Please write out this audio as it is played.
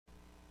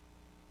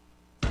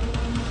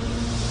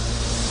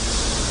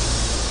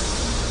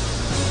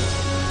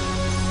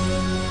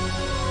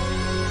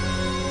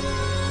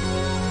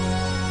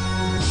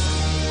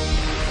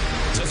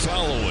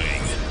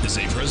is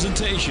a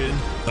presentation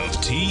of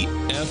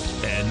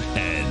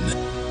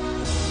TFNN.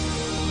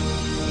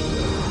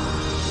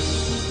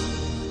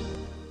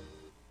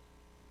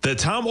 The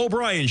Tom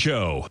O'Brien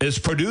Show is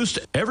produced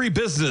every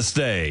business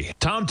day.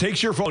 Tom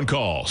takes your phone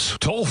calls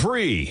toll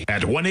free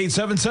at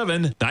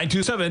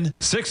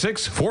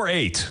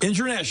 1-877-927-6648.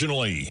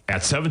 Internationally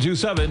at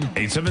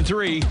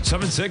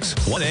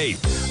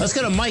 727-873-7618. Let's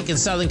go to Mike in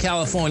Southern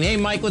California. Hey,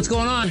 Mike, what's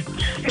going on?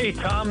 Hey,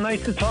 Tom,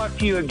 nice to talk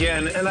to you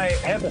again. And I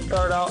have to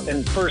start out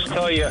and first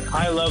tell you,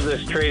 I love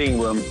this trading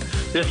room.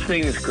 This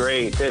thing is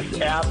great. This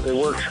app, it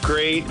works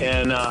great.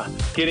 And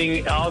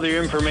getting all the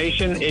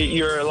information,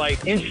 you're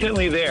like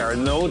instantly there.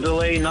 No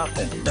delay,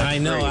 nothing. That's I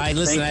know.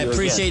 great. I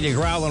appreciate you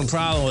growling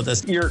problem with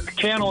us. Your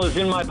channel is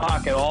in my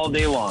pocket all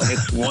day long.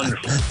 It's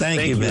wonderful.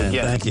 Thank you, man.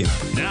 Again. Thank you.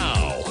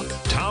 Now,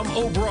 Tom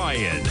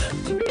O'Brien.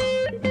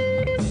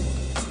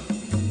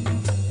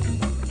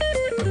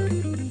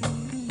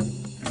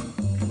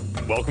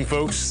 Welcome,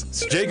 folks.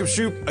 It's Jacob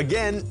Shoup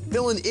again,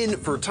 filling in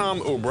for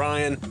Tom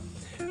O'Brien.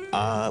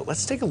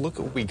 Let's take a look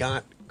at what we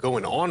got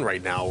going on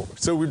right now.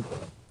 So we're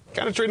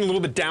kind of trading a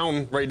little bit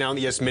down right now in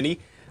the S-Mini.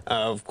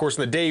 Of course,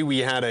 in the day, we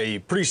had a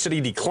pretty steady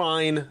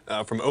decline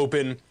from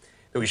open.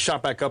 Then we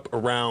shot back up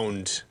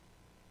around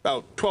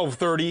about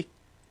 12:30, and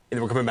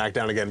then we're coming back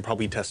down again,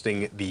 probably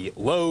testing the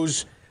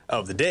lows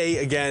of the day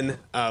again.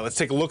 Let's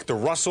take a look. The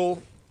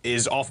Russell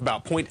is off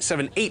about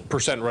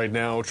 0.78% right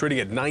now,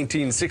 trading at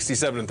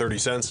 1967.30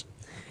 cents.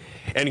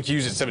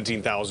 NQ's at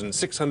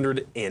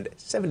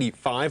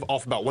 17,675,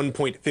 off about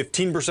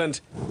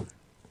 1.15%.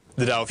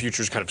 The Dow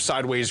futures kind of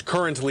sideways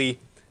currently,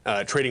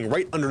 trading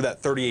right under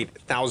that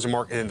 38,000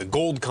 mark. And then the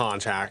gold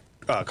contract,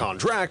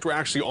 we're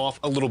actually off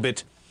a little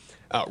bit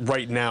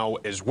right now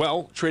as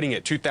well, trading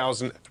at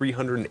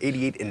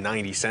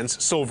 2,388.90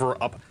 cents. Silver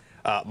up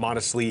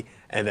modestly,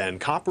 and then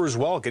copper as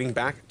well, getting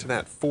back to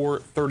that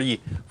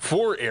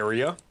 434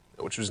 area,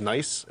 which was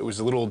nice. It was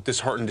a little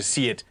disheartened to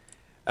see it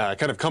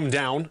kind of come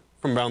down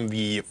from around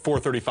the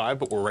 435,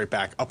 but we're right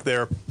back up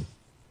there.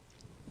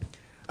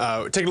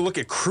 Taking a look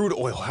at crude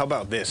oil. How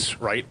about this,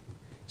 right?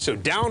 So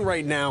down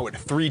right now at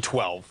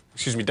 312.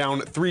 Excuse me,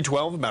 down at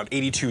 312, about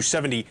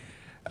 82.70.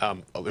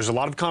 There's a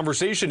lot of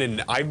conversation,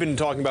 and I've been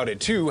talking about it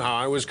too, how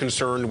I was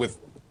concerned with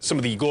some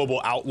of the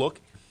global outlook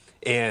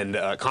and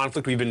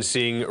conflict we've been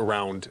seeing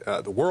around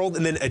the world.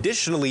 And then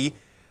additionally,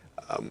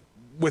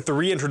 with the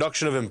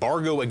reintroduction of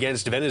embargo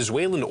against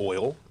Venezuelan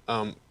oil,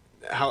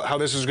 how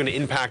this is going to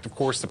impact, of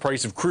course, the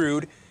price of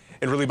crude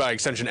and really by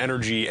extension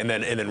energy, and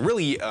then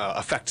really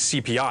affect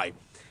CPI.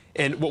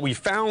 And what we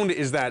found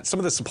is that some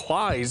of the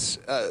supplies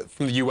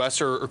from the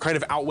U.S. are kind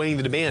of outweighing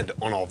the demand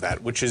on all of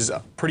that, which is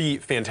pretty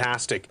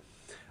fantastic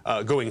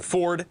going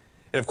forward.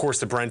 And of course,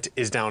 the Brent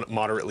is down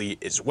moderately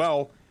as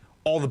well.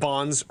 All the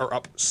bonds are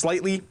up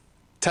slightly.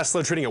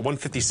 Tesla trading at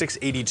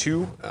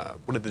 156.82.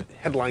 One of the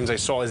headlines I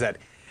saw is that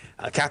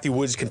Kathy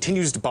Woods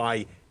continues to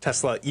buy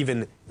Tesla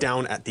even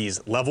down at these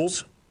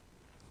levels.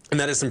 And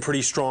that is some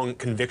pretty strong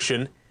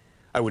conviction,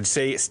 I would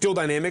say. Steel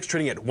Dynamics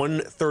trading at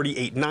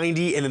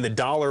 138.90, and then the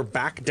dollar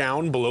back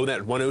down below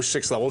that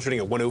 106 level, trading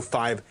at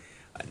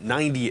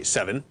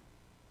 105.97.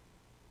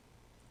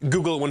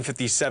 Google at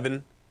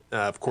 157.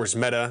 Of course,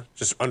 Meta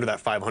just under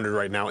that 500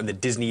 right now, and the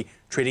Disney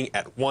trading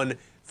at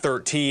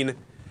 113.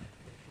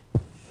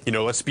 You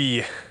know, let's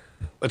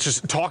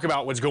just talk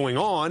about what's going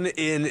on.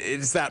 And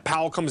it's that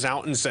Powell comes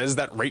out and says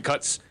that rate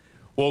cuts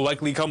will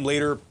likely come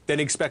later than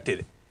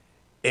expected.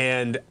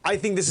 And I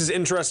think this is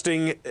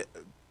interesting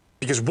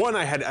because, one,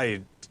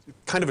 I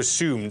kind of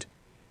assumed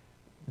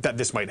that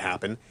this might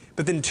happen.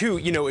 But then, two,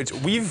 you know,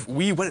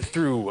 we went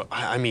through,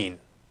 I mean,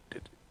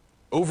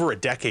 over a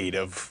decade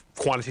of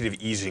quantitative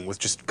easing with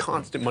just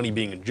constant money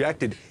being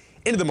injected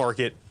into the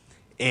market.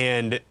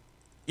 And,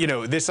 you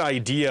know, this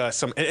idea,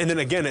 and then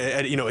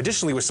again, you know,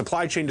 additionally with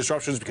supply chain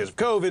disruptions because of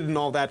COVID and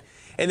all that,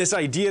 and this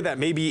idea that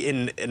maybe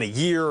in a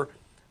year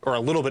or a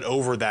little bit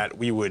over that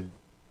we would,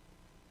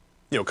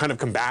 you know, kind of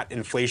combat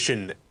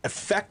inflation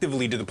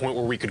effectively to the point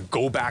where we could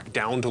go back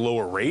down to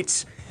lower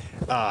rates.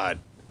 I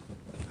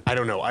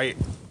don't know.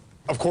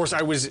 Of course,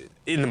 I was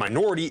in the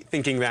minority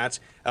thinking that,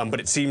 but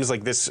it seems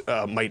like this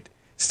might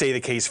stay the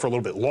case for a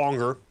little bit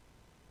longer.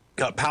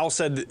 Powell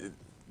said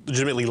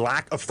legitimately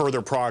lack of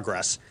further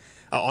progress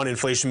on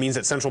inflation means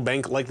that central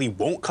bank likely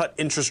won't cut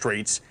interest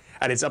rates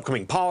at its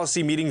upcoming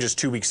policy meeting just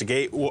 2 weeks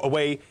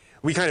away.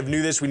 We kind of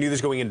knew this. We knew this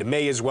going into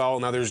May as well.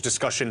 Now there's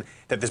discussion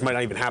that this might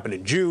not even happen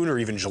in June or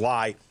even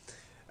July.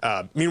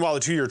 Meanwhile, the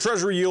two-year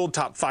Treasury yield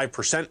topped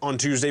 5% on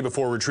Tuesday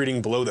before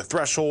retreating below the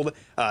threshold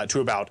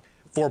to about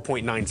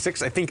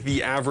 4.96. I think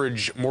the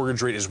average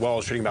mortgage rate as well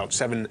is trading about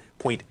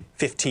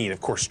 7.15. Of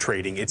course,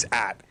 trading, it's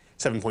at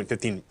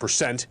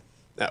 7.15%,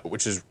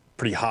 which is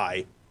pretty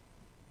high.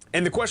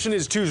 And the question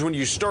is, too, is when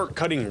you start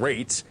cutting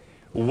rates,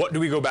 what do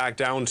we go back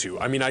down to?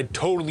 I mean, I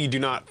totally do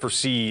not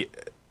foresee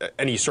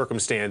any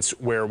circumstance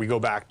where we go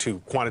back to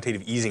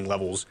quantitative easing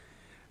levels,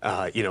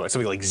 you know, at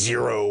something like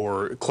 0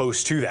 or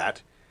close to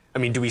that. I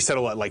mean, do we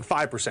settle at like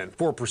 5%,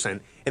 4%?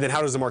 And then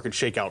how does the market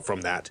shake out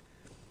from that?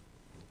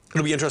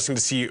 it'll be interesting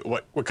to see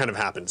what kind of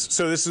happens.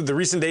 So the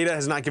recent data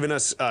has not given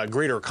us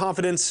greater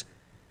confidence.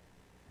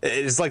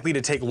 It is likely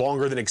to take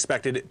longer than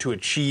expected to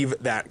achieve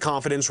that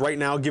confidence. Right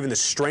now, given the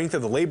strength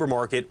of the labor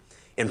market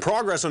and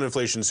progress on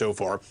inflation so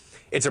far,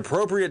 it's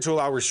appropriate to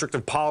allow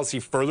restrictive policy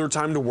further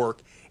time to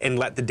work and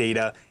let the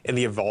data and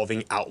the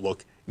evolving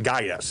outlook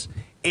guide us.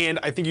 And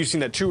I think you've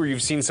seen that too, where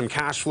you've seen some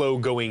cash flow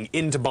going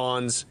into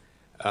bonds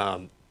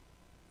and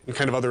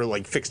kind of other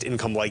like fixed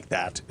income like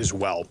that as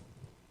well.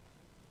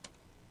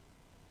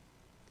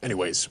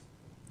 Anyways,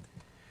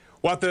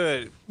 we'll have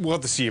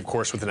to see, of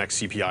course, what the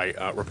next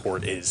CPI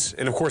report is.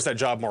 And, of course, that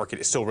job market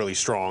is still really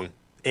strong.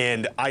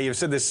 And I have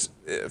said this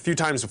a few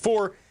times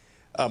before,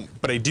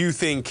 but I do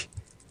think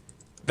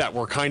that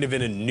we're kind of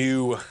in a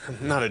new,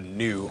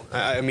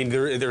 I mean,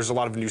 there's a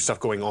lot of new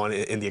stuff going on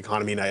in the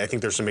economy, and I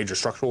think there's some major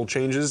structural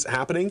changes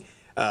happening.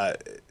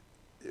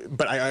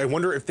 But I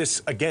wonder if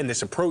this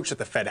approach that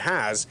the Fed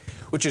has,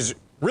 which is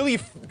really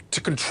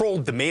to control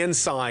demand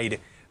side,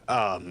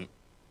 kind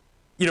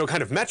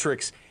of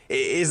metrics,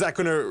 is that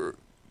going to,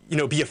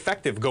 be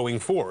effective going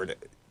forward?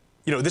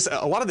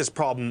 A lot of this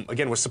problem,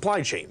 again, was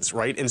supply chains,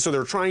 right? And so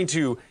they're trying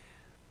to,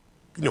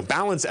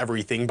 balance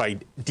everything by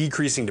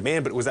decreasing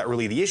demand, but was that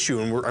really the issue?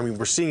 And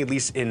we're seeing, at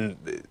least in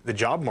the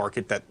job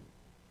market, that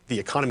the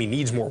economy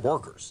needs more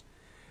workers,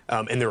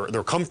 and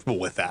they're comfortable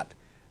with that.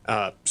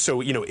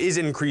 So, is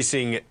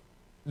increasing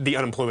the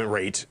unemployment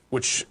rate,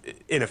 which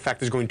in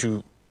effect is going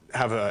to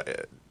have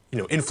a,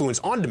 influence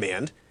on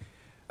demand,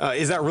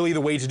 is that really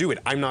the way to do it?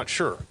 I'm not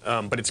sure.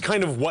 But it's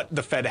kind of what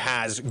the Fed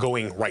has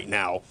going right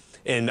now.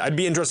 And I'd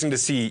be interesting to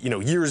see,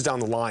 years down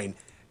the line,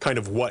 kind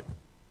of what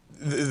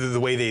the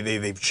way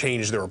they've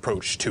changed their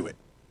approach to it.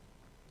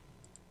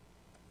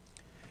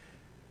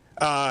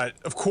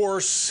 Of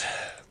course,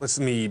 let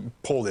me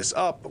pull this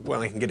up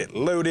while I can get it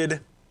loaded.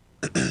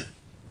 Here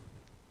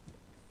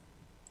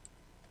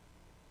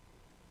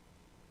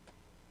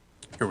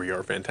we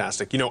are,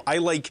 fantastic. I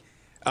like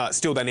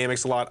Steel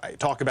Dynamics a lot. I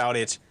talk about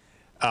it.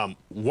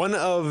 One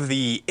of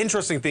the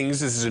interesting things,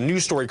 this is a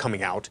news story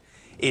coming out,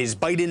 is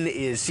Biden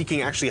is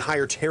seeking actually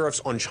higher tariffs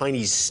on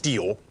Chinese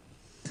steel.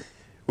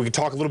 We can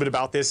talk a little bit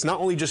about this, not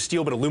only just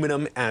steel, but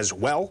aluminum as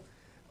well.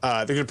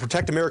 They're going to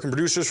protect American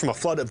producers from a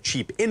flood of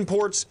cheap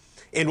imports,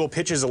 and will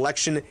pitch his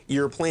election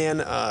year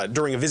plan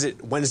during a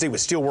visit Wednesday with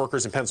steel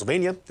workers in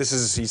Pennsylvania. He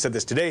said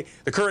this today.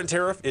 The current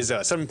tariff is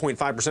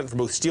 7.5% for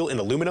both steel and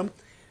aluminum,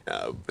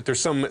 but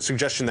there's some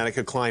suggestion that it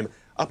could climb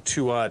up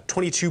to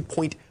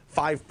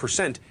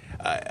 22.5%.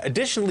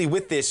 Additionally,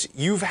 with this,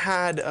 you've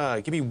had,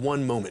 give me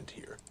one moment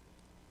here.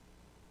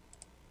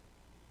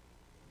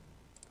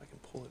 If I can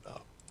pull it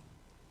up.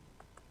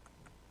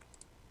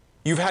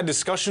 You've had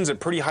discussions at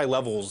pretty high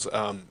levels,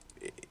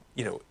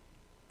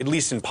 at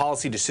least in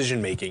policy decision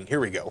making.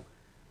 Here we go.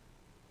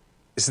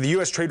 This is the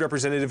U.S. Trade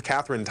Representative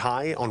Catherine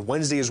Tai on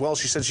Wednesday as well.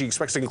 She said she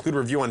expects to conclude a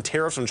review on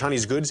tariffs on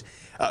Chinese goods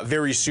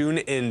very soon,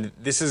 and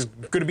this is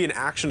going to be an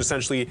action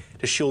essentially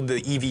to shield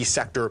the EV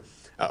sector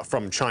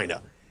from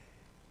China.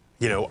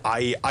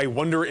 I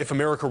wonder if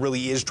America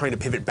really is trying to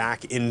pivot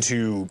back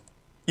into,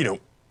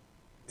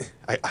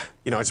 I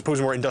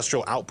suppose more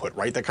industrial output,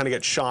 right? That kind of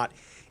gets shot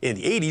in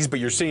the 80s,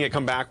 but you're seeing it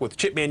come back with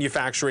chip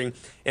manufacturing.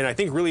 And I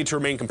think really to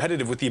remain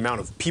competitive with the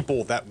amount of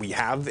people that we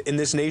have in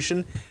this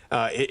nation,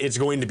 it's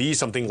going to be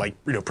something like,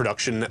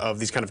 production of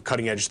these kind of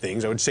cutting edge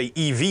things. I would say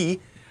EV.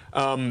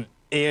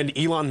 And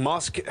Elon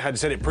Musk had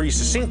said it pretty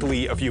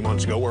succinctly a few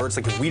months ago, where it's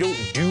like, if we don't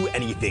do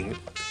anything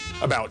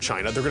about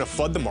China, they're going to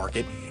flood the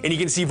market. And you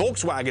can see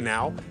Volkswagen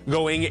now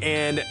going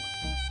and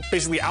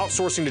basically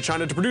outsourcing to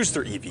China to produce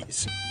their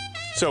EVs.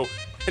 So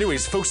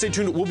anyways, folks, stay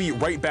tuned. We'll be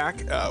right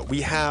back.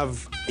 We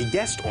have a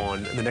guest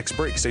on in the next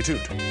break. Stay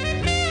tuned.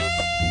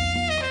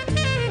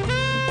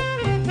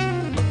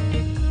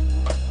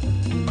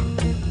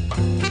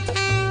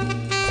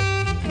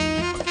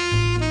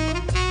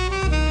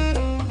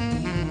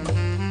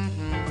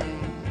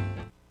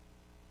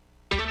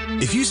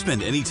 If you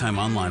spend any time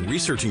online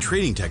researching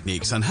trading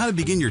techniques on how to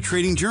begin your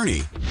trading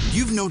journey,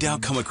 you've no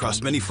doubt come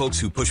across many folks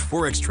who push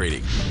Forex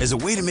trading as a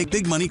way to make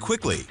big money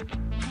quickly.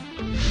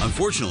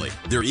 Unfortunately,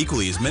 there are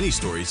equally as many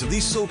stories of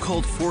these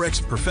so-called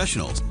Forex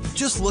professionals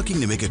just looking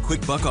to make a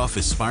quick buck off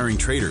aspiring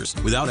traders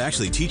without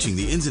actually teaching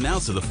the ins and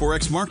outs of the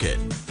Forex market.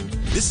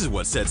 This is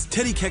what sets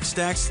Teddy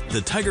Keckstad's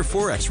The Tiger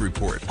Forex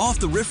Report off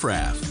the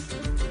riffraff.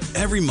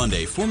 Every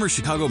Monday, former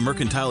Chicago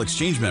Mercantile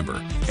Exchange member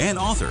and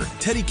author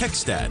Teddy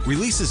Keckstad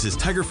releases his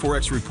Tiger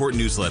Forex Report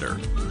newsletter,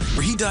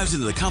 where he dives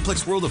into the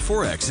complex world of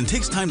Forex and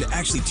takes time to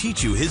actually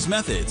teach you his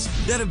methods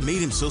that have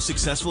made him so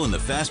successful in the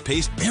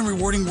fast-paced and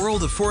rewarding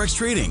world of Forex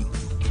trading.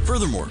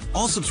 Furthermore,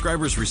 all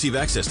subscribers receive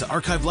access to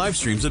archived live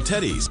streams of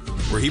Teddy's,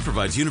 where he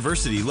provides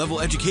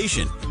university-level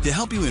education to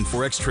help you in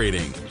Forex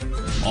trading.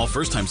 All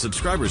first-time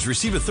subscribers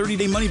receive a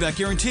 30-day money-back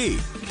guarantee.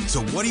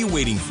 So what are you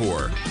waiting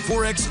for?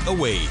 Forex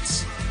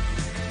awaits.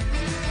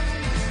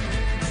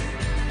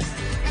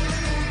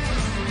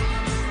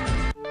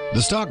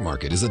 The stock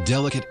market is a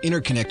delicate,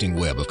 interconnecting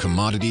web of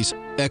commodities,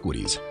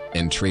 equities,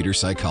 and trader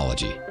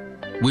psychology.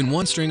 When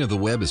one string of the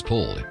web is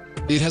pulled,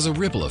 It has a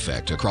ripple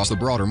effect across the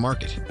broader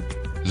market.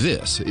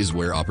 This is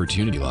where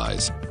opportunity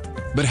lies.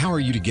 But how are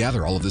you to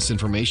gather all of this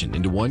information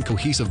into one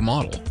cohesive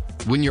model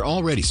when you're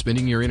already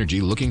spending your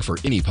energy looking for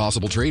any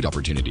possible trade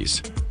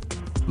opportunities?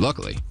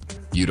 Luckily,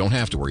 you don't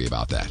have to worry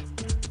about that,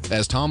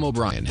 as Tom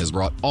O'Brien has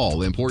brought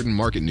all important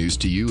market news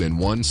to you in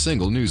one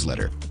single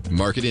newsletter,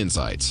 Market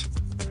Insights.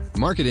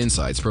 Market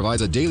Insights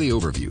provides a daily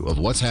overview of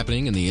what's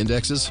happening in the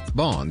indexes,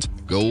 bonds,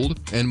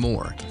 gold, and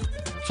more.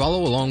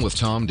 Follow along with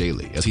Tom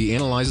daily as he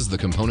analyzes the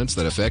components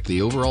that affect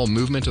the overall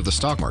movement of the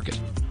stock market,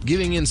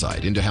 giving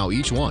insight into how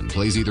each one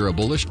plays either a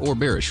bullish or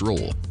bearish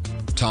role.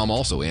 Tom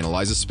also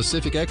analyzes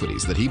specific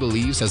equities that he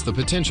believes has the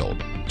potential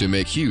to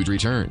make huge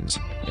returns,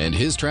 and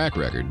his track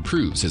record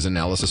proves his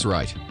analysis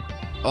right.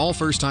 All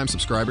first-time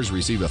subscribers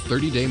receive a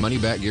 30-day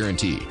money-back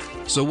guarantee.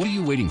 So what are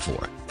you waiting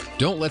for?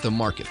 Don't let the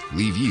market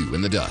leave you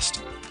in the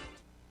dust.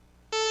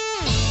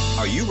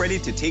 Are you ready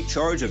to take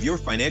charge of your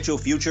financial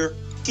future?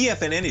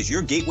 TFNN is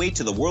your gateway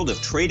to the world of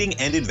trading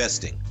and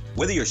investing.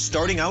 Whether you're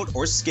starting out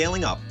or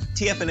scaling up,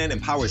 TFNN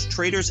empowers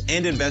traders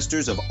and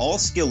investors of all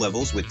skill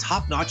levels with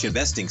top-notch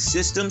investing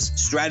systems,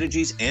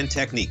 strategies, and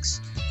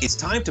techniques. It's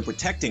time to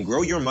protect and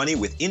grow your money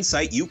with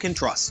insight you can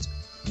trust.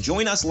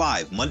 Join us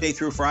live Monday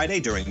through Friday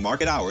during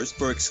market hours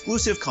for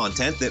exclusive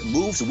content that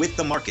moves with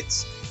the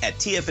markets. At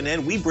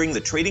TFNN, we bring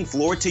the trading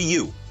floor to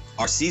you.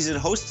 Our seasoned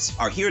hosts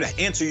are here to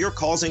answer your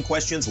calls and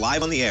questions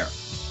live on the air.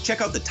 Check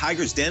out the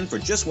Tiger's Den for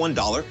just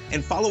 $1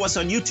 and follow us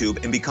on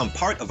YouTube and become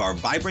part of our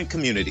vibrant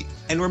community.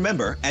 And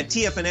remember, at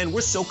TFNN,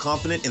 we're so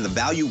confident in the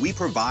value we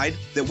provide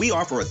that we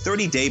offer a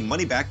 30-day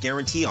money-back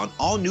guarantee on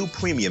all new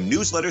premium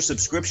newsletter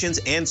subscriptions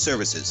and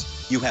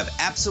services. You have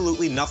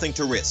absolutely nothing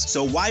to risk,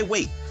 so why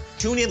wait?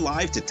 Tune in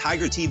live to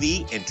Tiger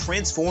TV and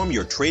transform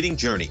your trading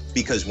journey,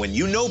 because when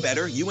you know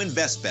better, you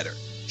invest better.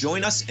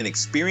 Join us and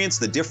experience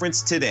the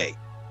difference today.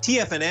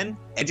 TFNN,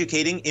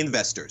 educating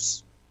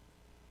investors.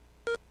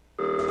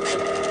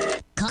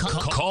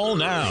 Call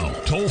now,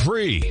 toll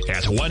free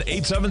at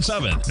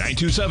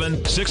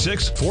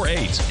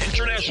 1-877-927-6648.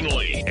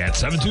 Internationally at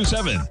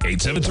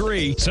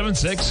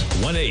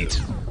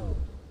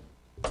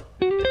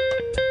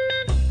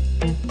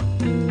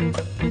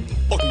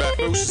 727-873-7618. Welcome back,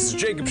 folks. This is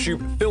Jacob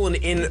Shoup filling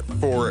in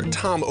for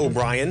Tom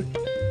O'Brien.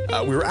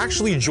 We were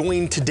actually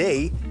joined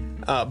today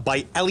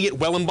by Elliot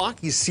Wellenbach.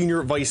 He's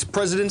Senior Vice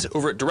President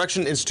over at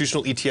Direction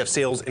Institutional ETF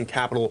Sales and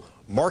Capital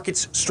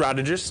Markets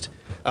Strategist.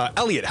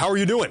 Elliot, how are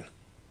you doing?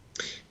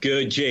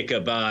 Good,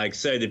 Jacob.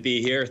 Excited to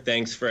be here.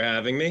 Thanks for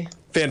having me.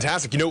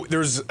 Fantastic. You know,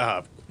 there's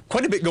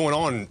quite a bit going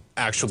on,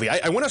 actually.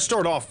 I want to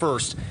start off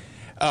first,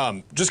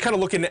 just kind of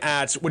looking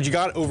at what you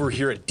got over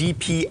here at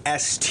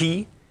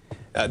DPST.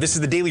 This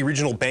is the Daily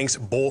Regional Banks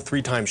Bull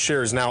 3x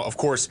shares. Now, of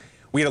course,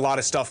 we had a lot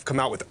of stuff come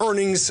out with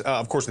earnings,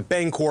 of course, with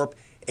Bancorp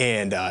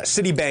and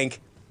Citibank.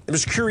 I'm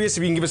just curious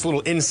if you can give us a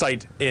little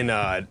insight in,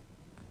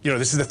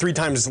 this is the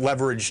 3x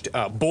leveraged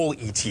Bull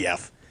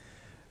ETF.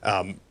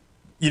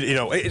 You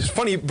know, it's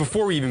funny,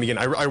 before we even begin,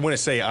 I want to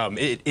say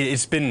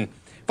it's been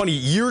funny.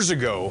 Years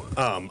ago,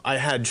 I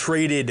had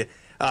traded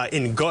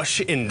in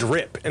Gush and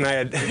Drip, and I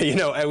had,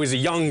 I was a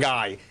young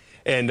guy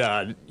and,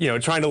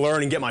 trying to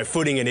learn and get my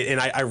footing in it. And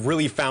I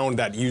really found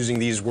that using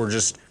these were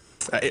just,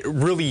 it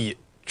really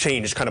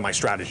changed kind of my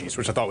strategies,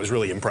 which I thought was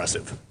really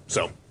impressive.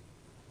 So.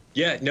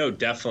 Yeah, no,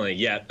 definitely.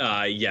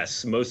 Yeah,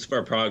 yes, most of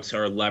our products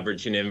are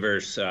leverage and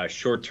inverse,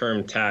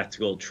 short-term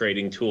tactical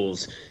trading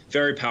tools.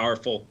 Very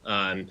powerful,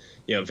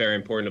 very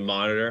important to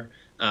monitor.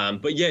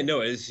 But yeah,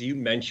 no, as you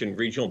mentioned,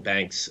 regional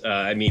banks,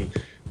 the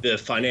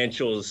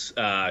financials,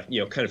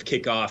 kind of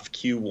kick off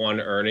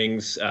Q1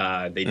 earnings.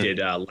 They did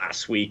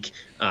last week,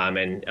 and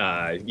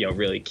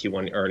really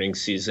Q1 earnings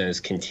season has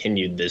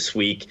continued this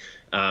week.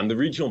 The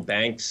regional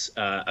banks,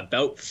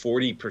 about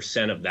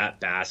 40% of that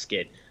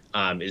basket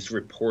is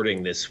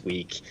reporting this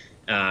week.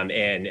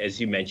 And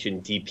as you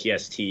mentioned,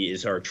 DPST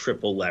is our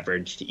triple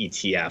leveraged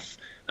ETF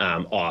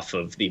off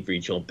of the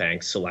regional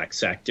bank select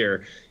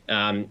sector.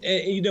 And,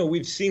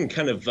 we've seen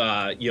kind of,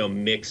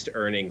 mixed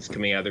earnings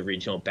coming out of the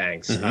regional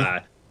banks.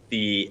 Mm-hmm.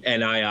 The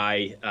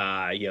NII,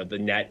 the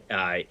net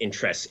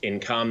interest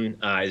income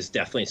is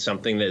definitely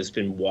something that has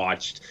been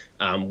watched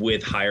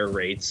with higher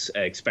rates,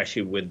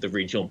 especially with the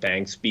regional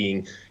banks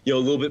being, a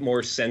little bit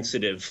more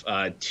sensitive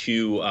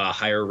to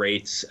higher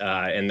rates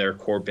in their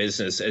core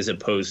business, as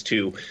opposed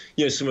to,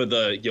 some of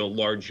the,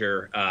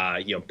 larger,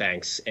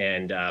 banks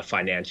and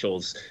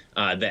financials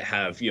that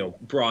have,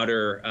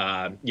 broader,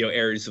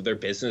 areas of their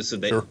business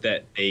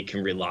that they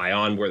can rely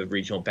on, where the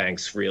regional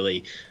banks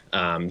really,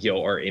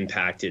 are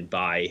impacted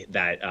by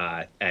that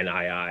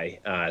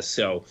NII.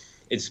 So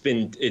it's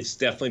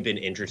definitely been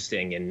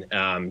interesting. And,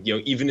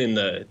 even in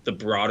the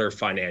broader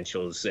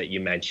financials that you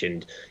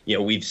mentioned,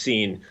 we've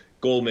seen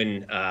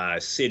Goldman,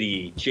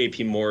 Citi,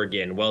 JP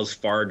Morgan, Wells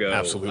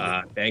Fargo,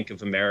 Bank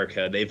of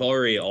America, they've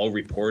already all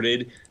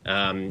reported.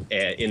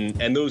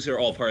 And those are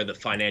all part of the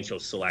financial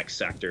select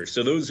sector.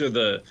 So those are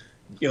the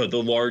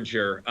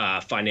larger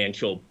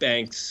financial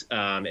banks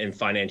and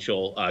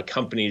financial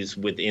companies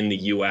within the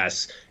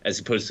U.S., as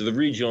opposed to the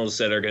regionals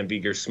that are going to be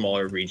your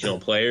smaller regional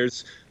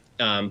players.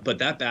 But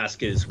that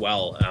basket as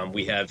well,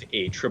 we have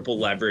a triple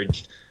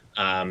leveraged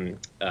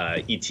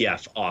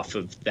ETF off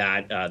of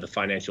that, the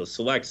financial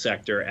select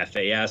sector,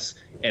 FAS,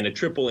 and a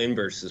triple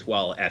inverse as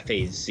well,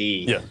 FAZ.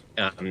 Yeah.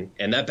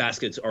 And that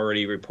basket's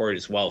already reported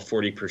as well,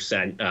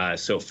 40%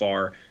 so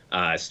far,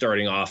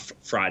 starting off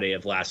Friday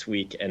of last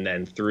week and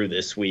then through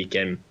this week.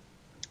 And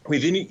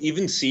we've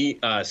even seen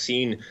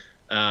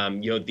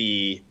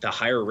the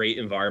higher rate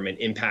environment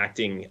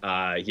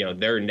impacting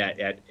their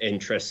net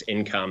interest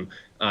income,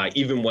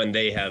 even when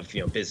they have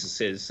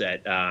businesses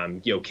that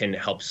can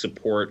help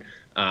support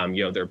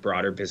their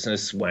broader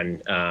business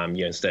when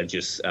instead of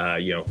just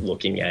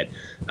looking at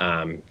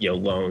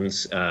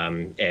loans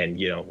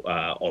and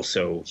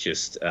also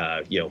just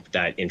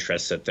that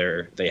interest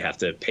that they have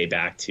to pay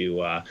back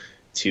to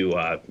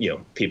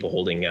people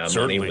holding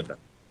money with them.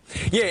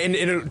 Yeah,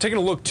 and taking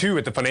a look, too,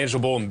 at the financial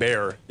bull and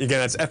bear. Again,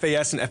 that's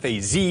FAS and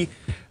FAZ.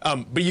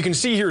 But you can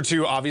see here,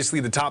 too, obviously,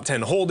 the top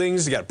 10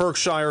 holdings. You got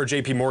Berkshire,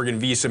 JP Morgan,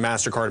 Visa,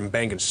 MasterCard, and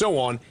Bank, and so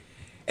on.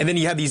 And then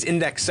you have these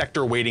index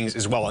sector weightings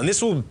as well. And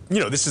this will,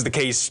 this is the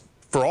case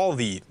for all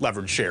the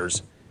leveraged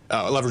shares,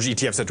 leveraged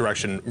ETFs that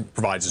Direction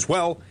provides as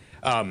well.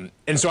 And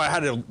so I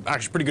had a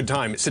actually pretty good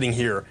time sitting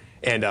here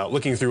and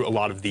looking through a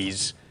lot of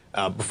these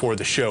before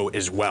the show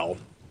as well.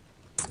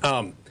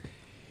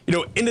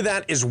 Into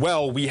that as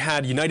well, we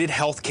had United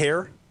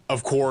Healthcare,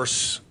 of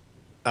course,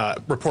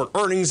 report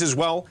earnings as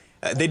well.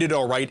 They did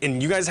all right.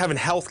 And you guys have a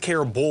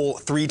healthcare bull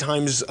 3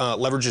 times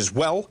leverage as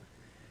well.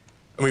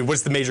 I mean,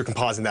 what's the major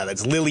composite in that?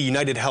 That's Lilly,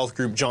 United Health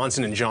Group,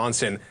 Johnson &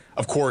 Johnson.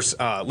 Of course,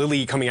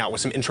 Lilly coming out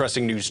with some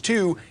interesting news,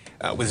 too,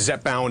 with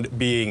Zepbound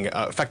being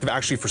effective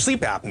actually for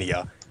sleep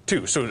apnea,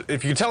 too. So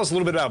if you could tell us a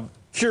little bit about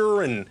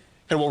Cure and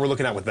what we're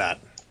looking at with that.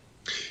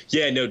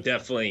 Yeah, no,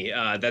 definitely.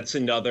 That's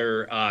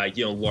another,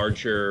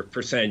 larger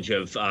percentage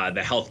of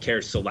the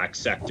healthcare select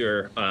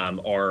sector,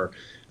 our,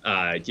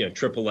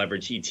 triple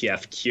leverage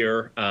ETF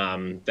Cure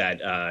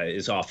that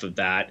is off of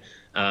that.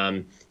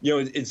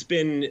 It's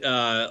been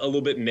a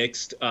little bit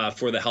mixed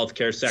for the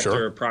healthcare sector.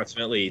 Sure.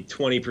 Approximately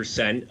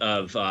 20%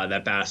 of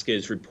that basket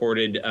is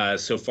reported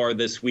so far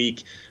this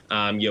week.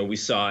 We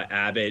saw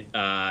Abbott,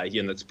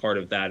 that's part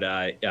of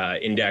that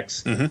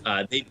index.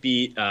 Mm-hmm. They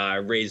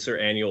raised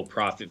their annual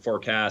profit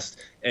forecast.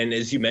 And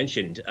as you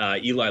mentioned,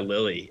 Eli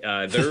Lilly,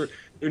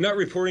 they're not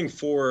reporting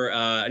for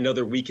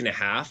another week and a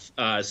half.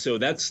 So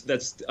that's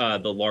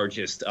the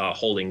largest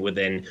holding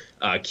within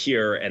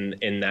Cure and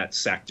in that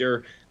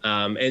sector.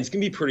 And it's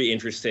going to be pretty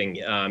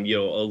interesting. A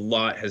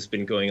lot has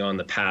been going on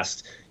the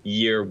past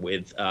year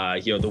with,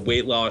 the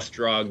weight loss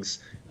drugs,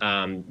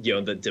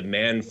 the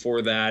demand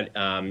for that.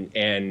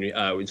 And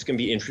it's going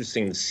to be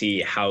interesting to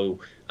see how,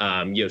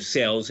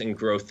 sales and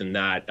growth in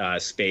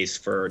that space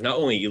for not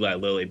only Eli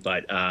Lilly,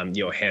 but, a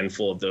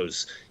handful of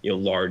those,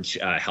 large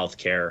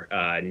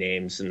healthcare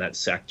names in that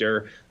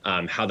sector,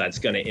 how that's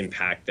going to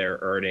impact their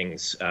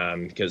earnings,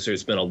 because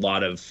there's been a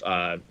lot of,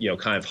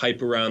 kind of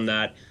hype around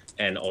that.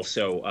 And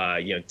also,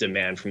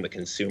 demand from the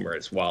consumer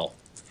as well.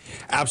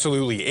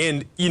 Absolutely.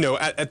 And,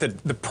 at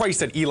the price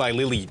that Eli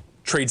Lilly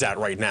trades at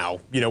right now,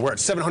 we're at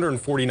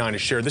 $749 a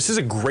share. This is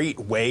a great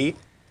way,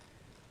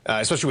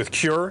 especially with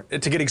Cure,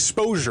 to get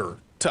exposure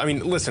to,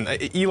 listen,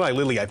 Eli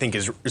Lilly, I think,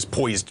 is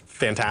poised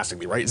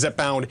fantastically, right?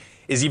 Zepbound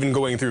is even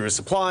going through a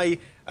supply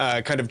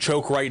kind of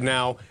choke right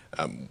now,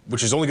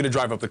 which is only going to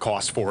drive up the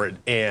cost for it.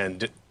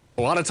 And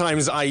a lot of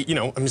times,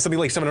 something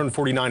like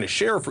 $749 a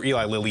share for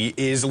Eli Lilly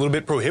is a little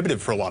bit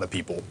prohibitive for a lot of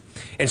people.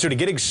 And so to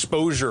get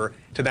exposure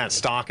to that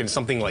stock and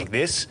something like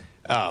this,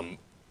 I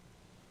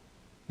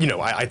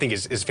think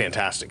is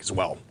fantastic as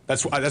well.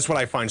 That's what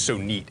I find so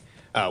neat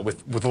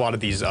with a lot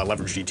of these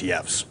leveraged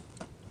ETFs.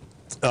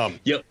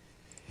 Yep.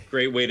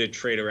 Great way to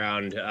trade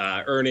around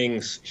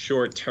earnings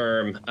short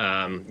term.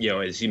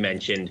 As you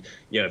mentioned,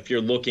 if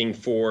you're looking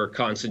for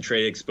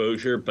concentrated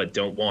exposure but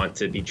don't want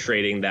to be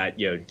trading that,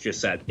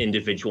 just that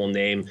individual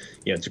name,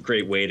 it's a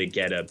great way to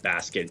get a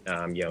basket,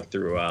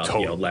 through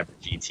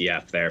leverage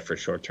ETF there for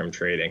short term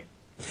trading.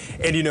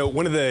 And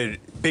one of the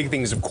big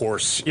things, of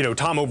course,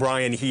 Tom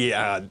O'Brien, he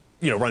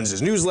runs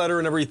his newsletter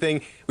and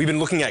everything. We've been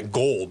looking at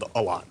gold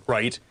a lot,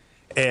 right?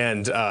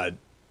 And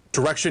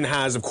Direction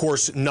has, of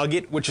course,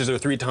 Nugget, which is a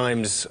 3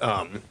 times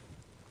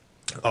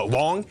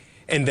long,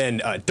 and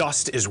then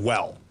Dust as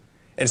well.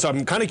 And so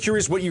I'm kind of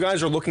curious what you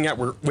guys are looking at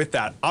with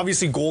that.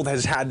 Obviously, gold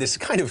has had this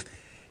kind of,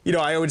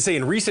 I would say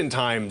in recent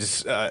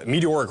times,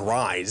 meteoric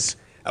rise,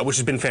 which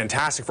has been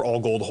fantastic for all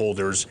gold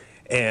holders.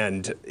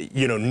 And,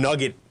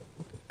 Nugget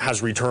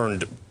has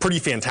returned pretty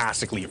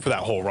fantastically for that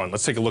whole run.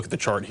 Let's take a look at the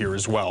chart here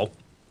as well.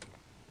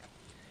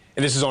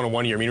 And this is on a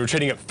 1 year. We're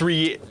trading up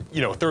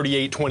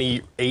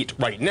 38.28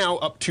 right now,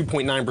 up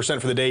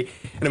 2.9% for the day.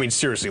 And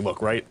seriously,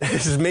 look, right?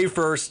 This is May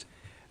 1st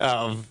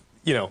of,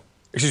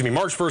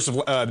 March 1st of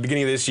the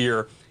beginning of this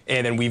year.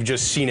 And then we've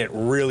just seen it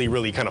really,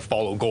 really kind of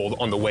follow gold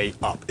on the way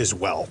up as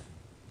well.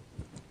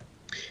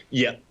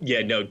 Yeah,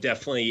 no,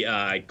 definitely.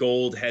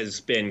 Gold has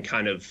been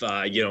kind of,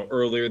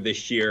 earlier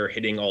this year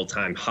hitting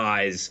all-time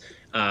highs.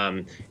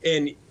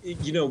 And,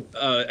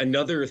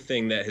 another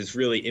thing that has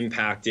really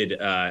impacted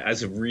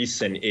as of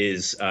recent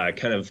is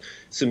kind of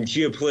some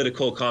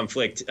geopolitical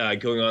conflict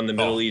going on in the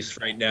Middle East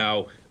right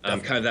now.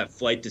 Kind of that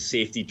flight to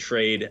safety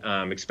trade,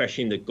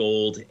 especially in the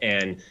gold.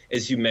 And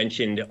as you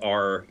mentioned, we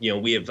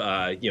have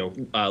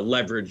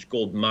leveraged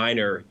gold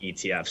miner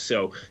ETF.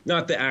 So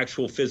not the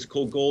actual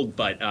physical gold,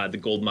 but the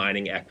gold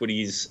mining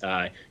equities.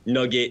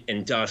 Nugget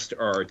and Dust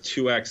are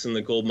 2X in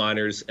the gold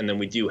miners. And then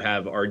we do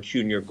have our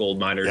junior gold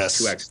miners,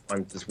 2X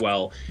funds as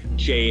well.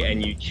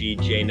 JNUG,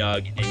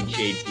 JNUG, and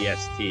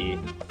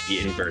JDST, the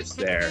inverse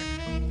there.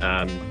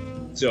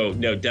 So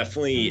no,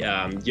 definitely,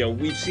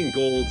 we've seen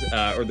gold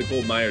or the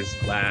gold miners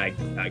lag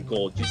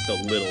gold just a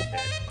little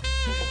bit.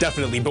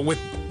 Definitely, but with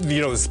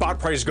the spot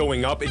price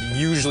going up,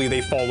 usually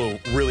they follow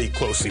really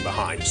closely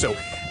behind. So,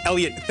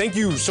 Elliot, thank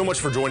you so much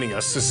for joining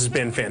us. This has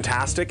been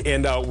fantastic,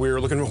 and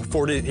we're looking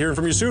forward to hearing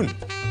from you soon.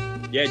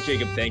 Yeah,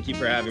 Jacob, thank you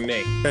for having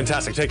me.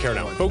 Fantastic. Take care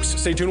now, folks.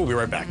 Stay tuned. We'll be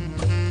right back.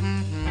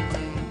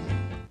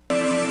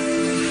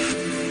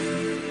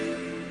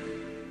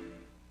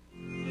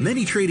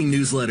 Many trading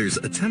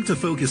newsletters attempt to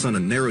focus on a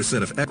narrow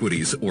set of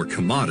equities or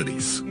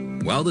commodities.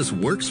 While this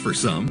works for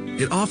some,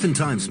 it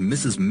oftentimes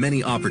misses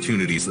many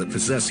opportunities that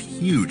possess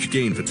huge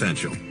gain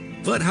potential.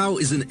 But how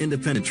is an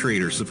independent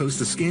trader supposed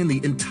to scan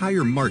the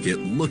entire market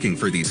looking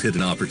for these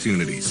hidden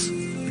opportunities?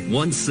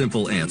 One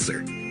simple answer: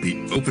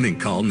 the opening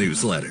call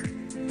newsletter.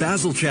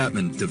 Basil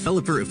Chapman,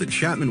 developer of the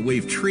Chapman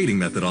Wave trading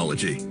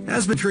methodology,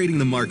 has been trading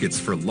the markets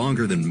for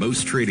longer than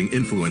most trading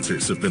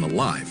influencers have been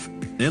alive.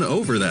 And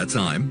over that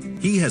time,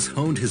 he has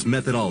honed his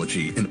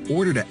methodology in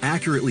order to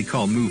accurately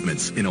call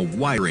movements in a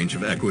wide range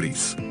of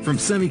equities, from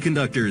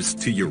semiconductors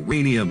to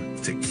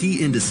uranium to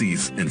key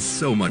indices and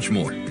so much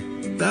more.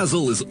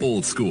 Basil is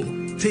old school,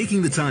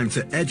 taking the time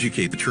to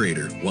educate the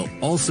trader while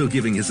also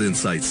giving his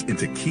insights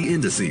into key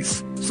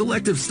indices,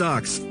 selective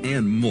stocks,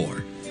 and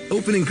more.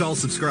 Opening call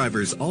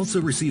subscribers also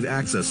receive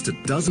access to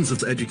dozens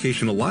of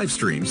educational live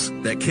streams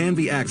that can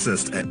be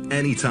accessed at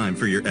any time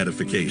for your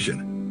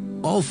edification.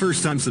 All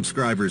first-time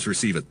subscribers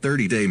receive a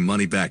 30-day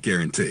money-back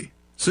guarantee.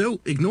 So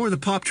ignore the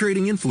pop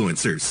trading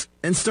influencers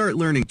and start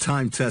learning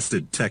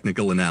time-tested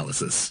technical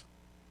analysis.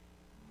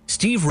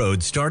 Steve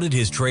Rhodes started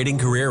his trading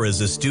career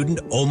as a student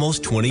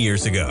almost 20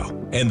 years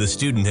ago, and the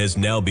student has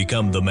now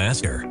become the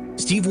master.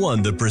 Steve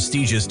won the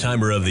prestigious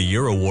Timer of the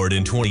Year award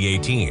in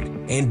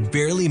 2018 and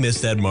barely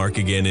missed that mark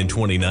again in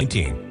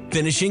 2019.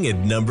 Finishing at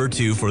number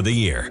 2 for the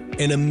year.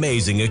 An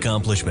amazing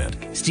accomplishment.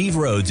 Steve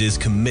Rhodes is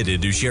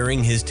committed to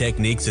sharing his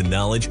techniques and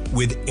knowledge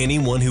with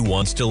anyone who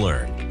wants to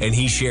learn. And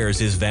he shares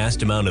his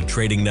vast amount of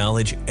trading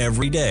knowledge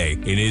every day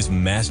in his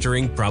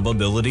Mastering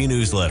Probability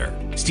newsletter.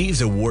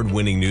 Steve's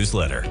award-winning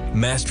newsletter,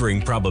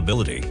 Mastering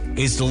Probability,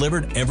 is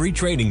delivered every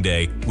trading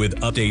day with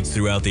updates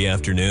throughout the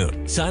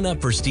afternoon. Sign up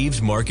for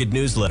Steve's market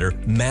newsletter,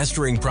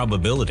 Mastering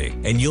Probability,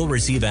 and you'll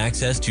receive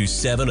access to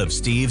 7 of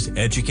Steve's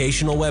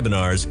educational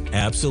webinars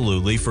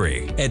absolutely free.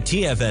 At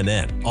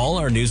TFNN, all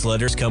our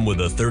newsletters come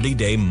with a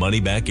 30-day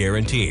money-back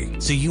guarantee,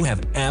 so you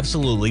have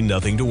absolutely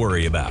nothing to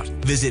worry about.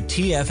 Visit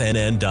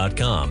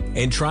TFNN.com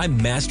and try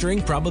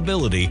Mastering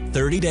Probability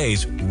 30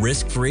 days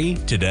risk-free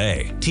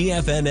today.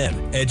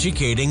 TFNN,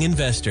 educating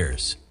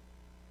investors.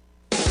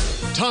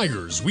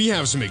 Tigers, we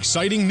have some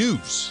exciting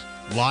news.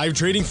 Live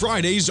Trading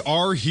Fridays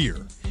are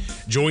here.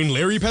 Join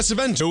Larry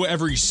Pesavento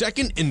every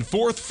second and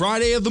fourth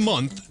Friday of the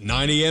month,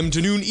 9 a.m.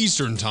 to noon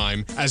Eastern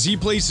Time, as he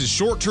places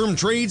short-term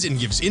trades and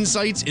gives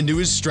insights into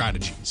his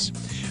strategies.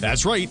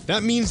 That's right,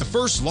 that means the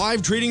first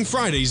Live Trading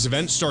Fridays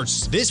event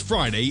starts this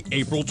Friday,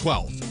 April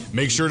 12th.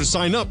 Make sure to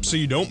sign up so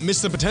you don't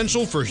miss the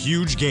potential for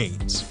huge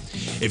gains.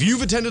 If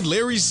you've attended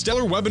Larry's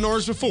stellar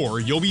webinars before,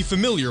 you'll be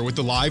familiar with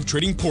the live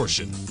trading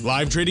portion.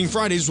 Live Trading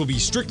Fridays will be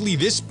strictly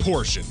this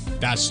portion.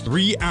 That's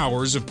 3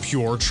 hours of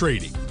pure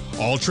trading.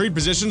 All trade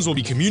positions will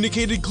be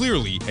communicated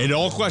clearly, and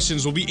all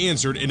questions will be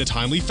answered in a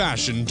timely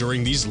fashion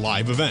during these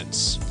live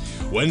events.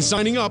 When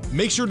signing up,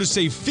 make sure to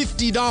save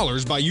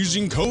 $50 by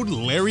using code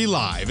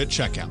LARRYLIVE at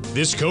checkout.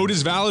 This code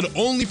is valid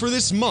only for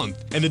this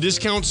month, and the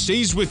discount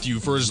stays with you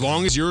for as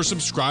long as you're a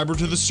subscriber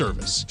to the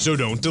service, so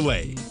don't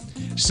delay.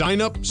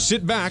 Sign up,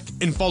 sit back,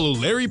 and follow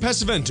Larry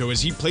Pesavento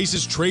as he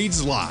places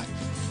trades live.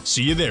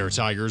 See you there,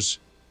 Tigers.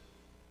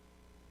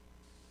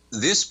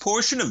 This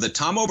portion of the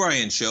Tom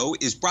O'Brien Show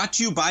is brought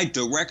to you by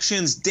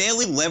Direxion's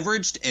daily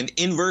leveraged and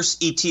inverse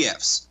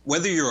ETFs.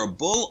 Whether you're a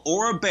bull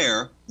or a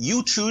bear,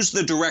 you choose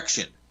the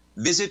direction.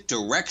 Visit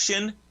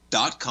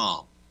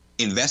Direxion.com.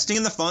 Investing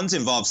in the funds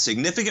involves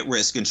significant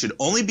risk and should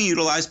only be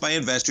utilized by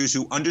investors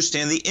who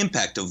understand the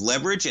impact of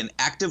leverage and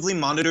actively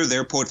monitor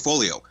their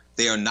portfolio.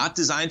 They are not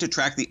designed to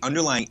track the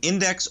underlying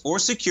index or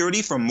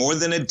security for more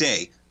than a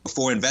day.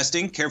 Before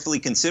investing, carefully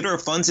consider a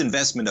fund's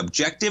investment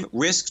objective,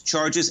 risk,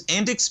 charges,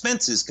 and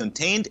expenses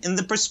contained in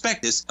the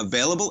prospectus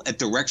available at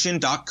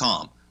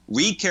Direxion.com.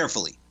 Read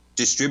carefully.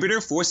 Distributor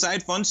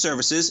Foreside Fund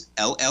Services,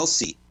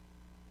 LLC.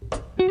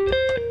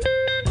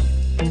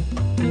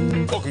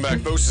 Welcome back,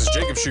 folks. This is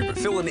Jacob Shoup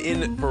filling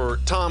in for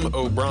Tom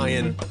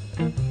O'Brien.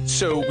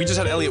 So we just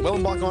had Elliot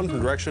Wellenbach on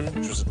from Direction,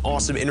 which was an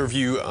awesome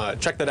interview.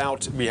 Check that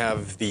out. We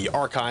have the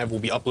archive.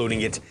 We'll be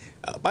uploading it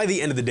by the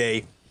end of the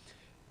day.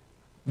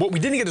 What we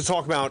didn't get to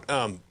talk about,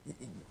 and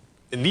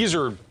these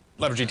are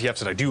leverage ETFs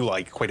that I do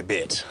like quite a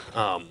bit,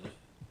 and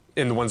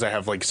the ones I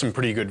have like some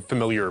pretty good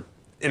familiar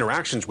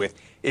interactions with,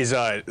 is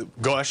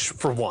Gush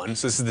for one.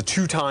 So this is the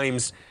 2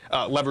 times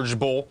leveraged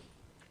bull.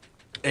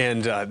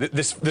 And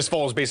this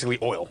follows basically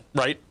oil,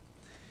 right?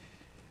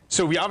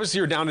 So we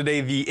obviously are down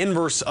today. The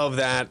inverse of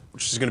that,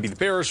 which is going to be the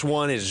bearish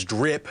one, is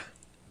DRIP.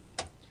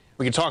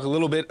 We can talk a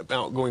little bit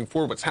about going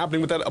forward, what's happening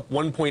with that, up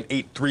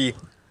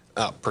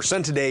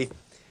 1.83% today.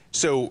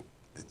 So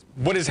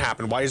what has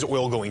happened? Why is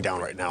oil going down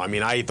right now? I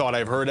mean, I thought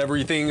I've heard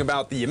everything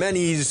about the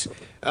Yemenis,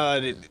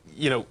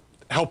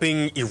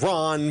 helping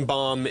Iran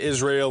bomb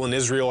Israel and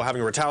Israel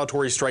having a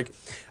retaliatory strike.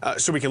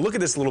 So we can look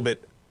at this a little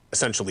bit.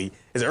 Essentially,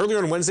 is earlier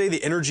on Wednesday,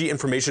 the Energy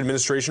Information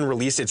Administration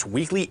released its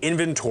weekly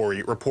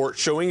inventory report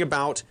showing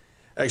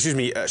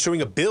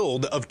showing a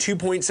build of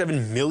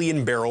 2.7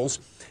 million barrels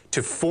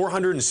to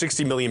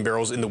 460 million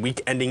barrels in the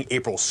week ending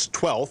April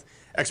 12th.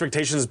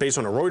 Expectations based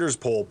on a Reuters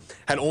poll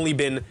had only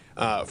been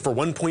for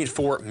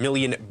 1.4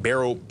 million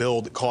barrel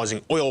build,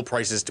 causing oil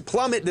prices to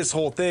plummet. This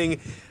whole thing,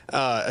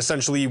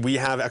 essentially, we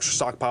have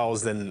extra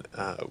stockpiles than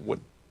what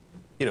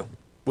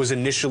was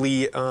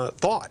initially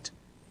thought,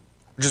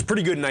 which is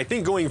pretty good. And I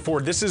think going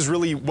forward, this is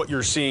really what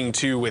you're seeing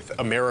too with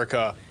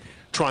America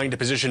trying to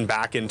position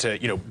back into,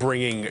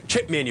 bringing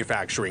chip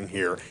manufacturing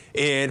here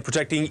and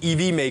protecting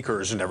EV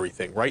makers and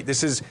everything, right?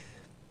 This is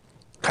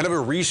kind of a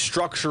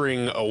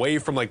restructuring away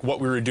from like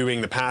what we were doing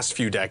the past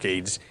few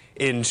decades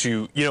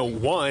into,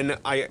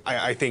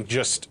 I think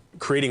just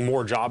creating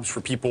more jobs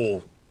for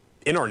people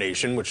in our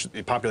nation, which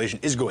the population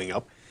is going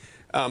up.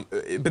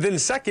 But then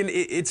second,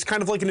 it's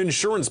kind of like an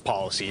insurance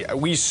policy.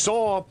 We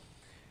saw,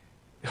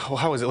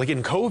 how is it, like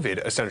in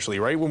COVID, essentially,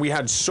 right? When we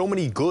had so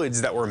many goods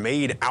that were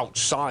made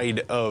outside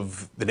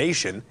of the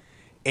nation,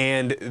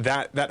 and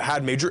that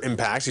had major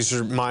impacts. These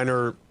are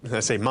minor, I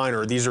say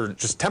minor, these are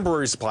just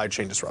temporary supply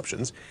chain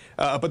disruptions.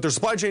 But they're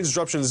supply chain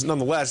disruptions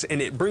nonetheless,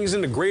 and it brings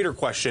into greater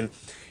question,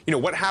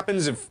 what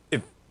happens if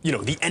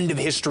the end of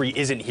history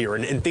isn't here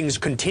and things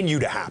continue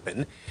to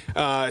happen?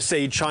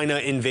 Say China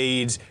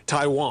invades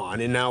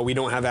Taiwan, and now we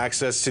don't have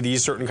access to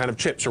these certain kind of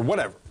chips or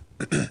whatever.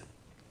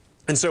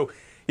 And so,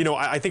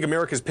 I think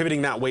America is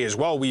pivoting that way as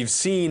well. We've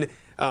seen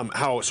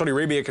how Saudi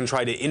Arabia can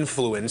try to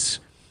influence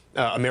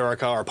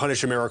America or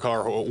punish America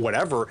or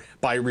whatever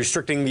by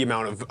restricting the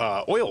amount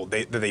of oil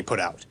that they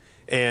put out.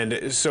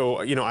 And so,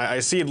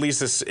 I see at least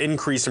this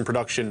increase in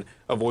production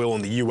of oil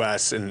in the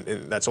U.S., and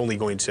that's only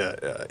going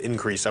to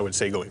increase, I would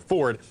say, going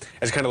forward,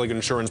 as kind of like an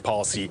insurance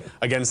policy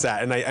against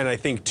that. And I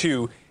think,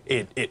 too,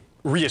 it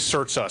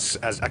reasserts us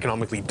as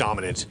economically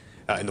dominant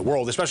in the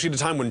world, especially at a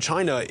time when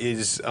China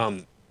is,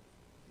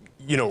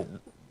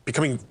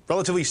 becoming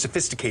relatively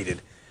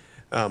sophisticated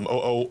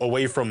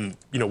away from,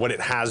 what it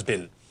has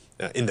been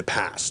in the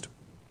past.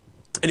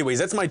 Anyways,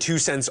 that's my 2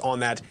 cents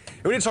on that.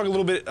 And we're going to talk a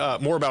little bit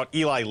more about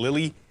Eli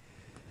Lilly.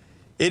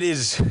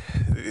 These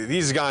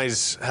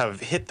guys have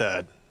hit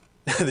the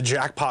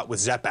jackpot with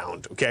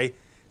Zepbound, okay?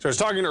 So I was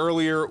talking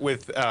earlier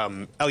with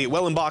Elliot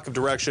Wellenbach of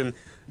Direction,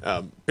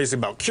 basically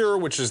about Cure,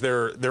 which is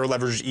their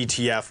leveraged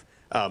ETF,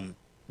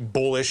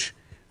 bullish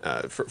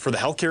for the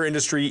healthcare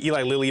industry.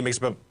 Eli Lilly makes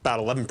up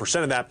about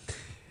 11% of that.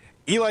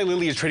 Eli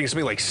Lilly is trading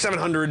something like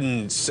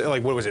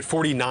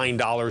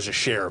 $49 a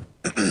share.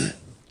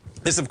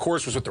 This, of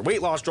course, was with their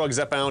weight loss drug,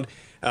 Zepbound.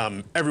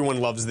 Everyone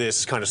loves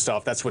this kind of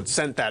stuff. That's what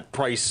sent that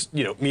price,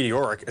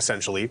 meteoric,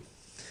 essentially.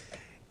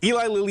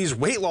 Eli Lilly's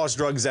weight loss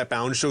drug,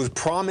 Zepbound, shows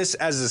promise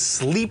as a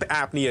sleep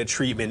apnea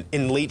treatment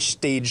in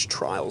late-stage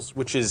trials,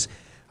 which is,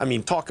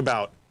 talk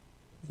about,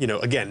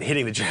 again,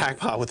 hitting the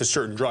jackpot with a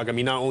certain drug.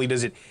 Not only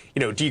does it,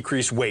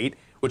 decrease weight,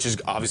 which is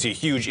obviously a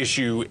huge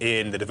issue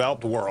in the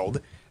developed world,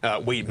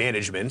 weight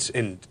management,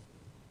 and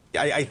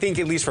I think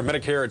at least for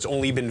Medicare, it's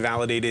only been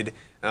validated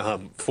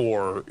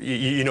for,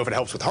 if it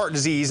helps with heart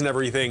disease and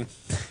everything.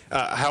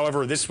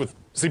 However, this with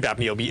sleep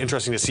apnea will be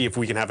interesting to see if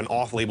we can have an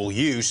off-label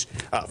use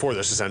for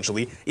this,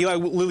 essentially. Eli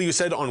Lilly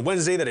said on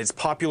Wednesday that its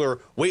popular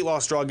weight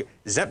loss drug,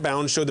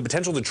 Zepbound, showed the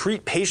potential to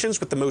treat patients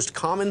with the most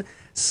common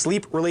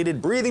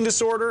sleep-related breathing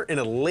disorder in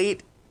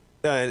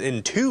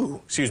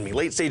two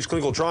late-stage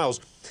clinical trials.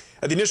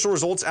 The initial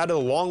results added a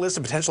long list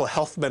of potential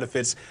health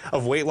benefits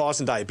of weight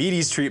loss and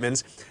diabetes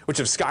treatments, which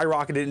have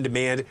skyrocketed in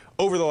demand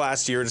over the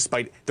last year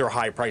despite their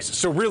high prices.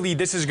 So really,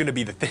 this is going to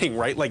be the thing,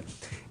 right? Like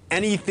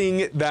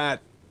anything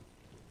that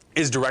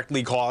is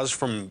directly caused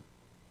from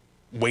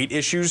weight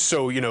issues,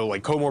 so,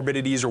 like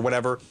comorbidities or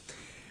whatever,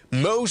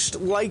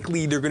 most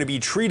likely they're going to be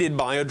treated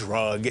by a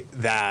drug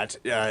that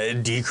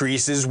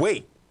decreases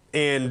weight.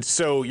 And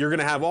so you're going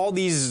to have all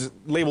these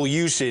label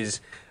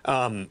uses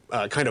kind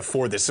of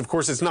for this. Of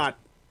course, it's not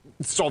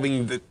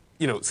solving the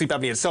sleep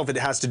apnea itself. It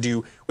has to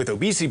do with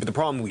obesity, but the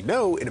problem we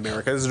know in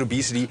America is that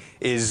obesity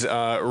is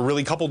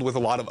really coupled with a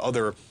lot of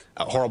other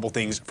horrible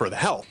things for the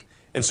health.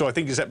 And so I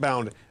think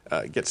Zepbound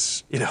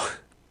gets, in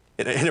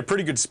a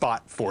pretty good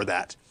spot for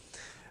that.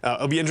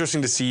 It'll be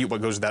interesting to see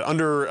what goes with that.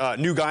 Under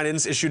new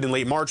guidance issued in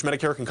late March,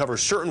 Medicare can cover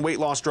certain weight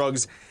loss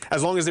drugs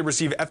as long as they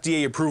receive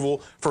FDA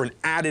approval for an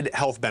added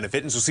health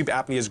benefit. And so sleep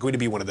apnea is going to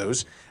be one of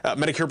those.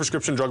 Medicare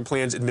prescription drug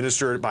plans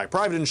administered by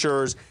private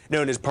insurers,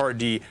 known as Part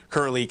D,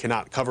 currently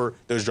cannot cover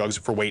those drugs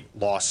for weight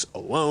loss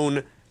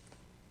alone.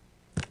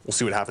 We'll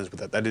see what happens with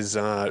that. That is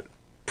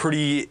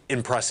pretty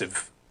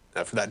impressive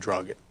for that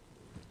drug.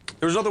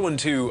 There's another one,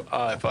 too.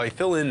 If I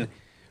fill in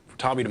for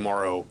Tommy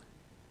tomorrow,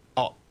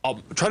 I'll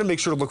try to make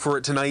sure to look for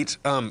it tonight.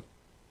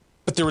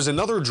 But there was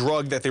another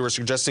drug that they were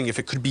suggesting if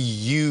it could be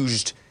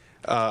used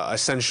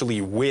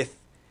essentially with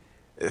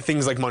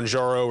things like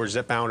Mounjaro or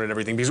Zepbound and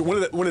everything. Because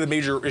one of the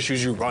major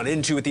issues you run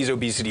into with these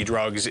obesity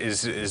drugs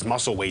is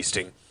muscle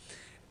wasting.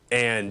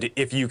 And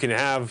if you can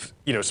have,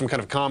 some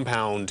kind of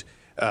compound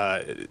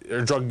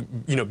or drug,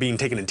 being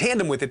taken in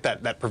tandem with it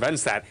that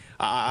prevents that,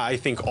 I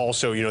think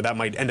also, that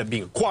might end up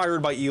being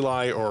acquired by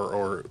Eli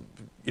or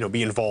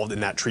be involved in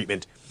that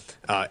treatment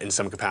in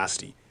some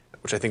capacity,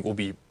 which I think will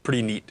be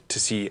pretty neat to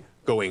see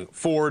going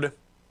forward.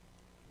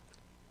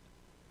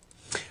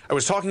 I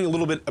was talking a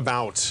little bit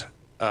about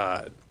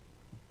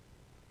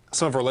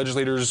some of our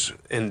legislators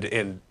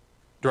and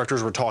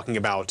directors were talking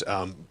about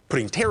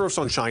putting tariffs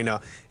on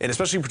China and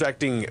especially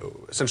protecting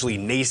essentially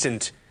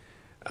nascent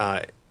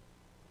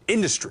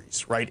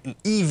industries, right? And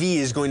EV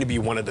is going to be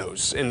one of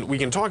those. And we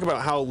can talk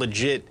about how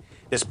legit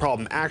this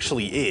problem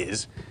actually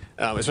is,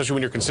 especially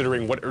when you're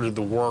considering what are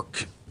the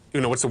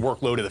what's the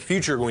workload of the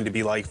future going to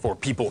be like for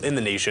people in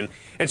the nation.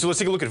 And so let's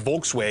take a look at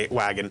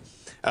Volkswagen.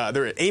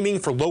 They're aiming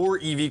for lower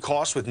EV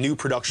costs with new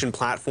production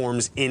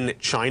platforms in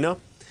China.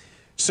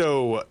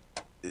 So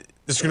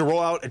this is going to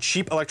roll out a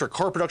cheap electric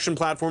car production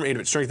platform aimed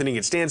at strengthening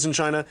its stance in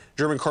China.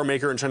 German car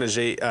maker and China's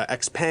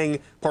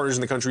XPeng, partners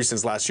in the country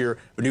since last year,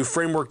 a new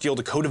framework deal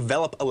to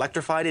co-develop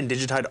electrified and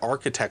digitized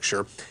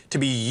architecture to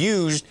be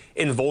used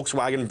in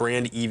Volkswagen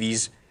brand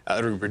EVs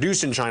that will be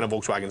produced in China,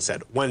 Volkswagen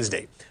said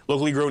Wednesday.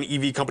 Locally grown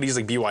EV companies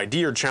like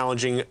BYD are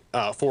challenging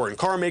foreign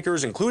car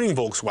makers, including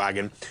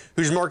Volkswagen,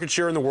 whose market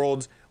share in the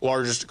world's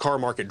largest car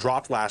market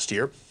dropped last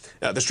year.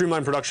 The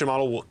streamlined production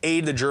model will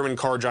aid the German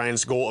car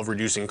giant's goal of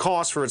reducing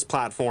costs for its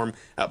platform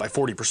by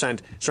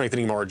 40%,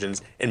 strengthening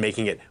margins and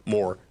making it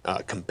more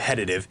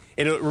competitive.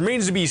 And it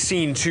remains to be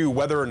seen, too,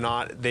 whether or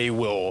not the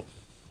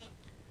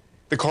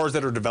cars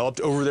that are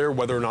developed over there,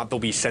 whether or not they'll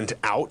be sent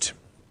out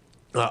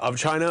of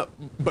China.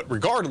 But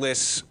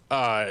regardless,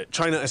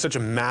 China is such a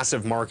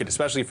massive market,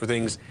 especially for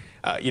things,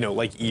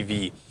 like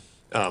EV.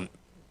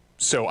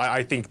 So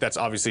I think that's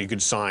obviously a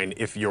good sign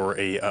if you're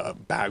a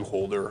bag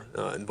holder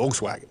in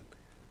Volkswagen.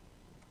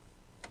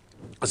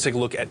 Let's take a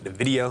look at the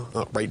video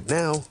right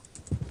now.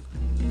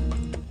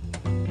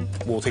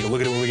 We'll take a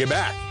look at it when we get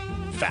back.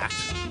 Fact.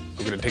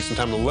 We're going to take some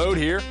time to load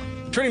here.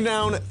 Trading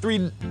down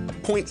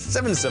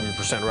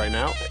 3.77% right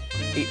now,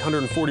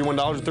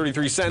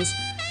 $841.33.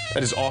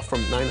 That is off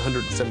from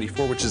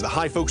 974, which is the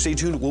high, folks. Stay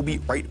tuned. We'll be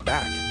right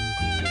back.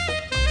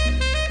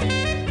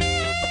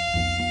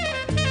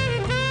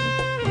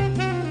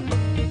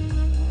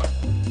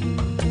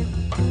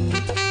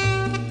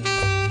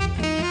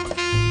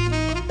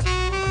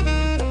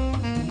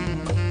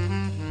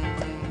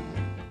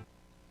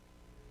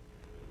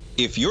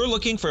 If you're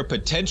looking for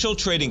potential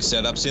trading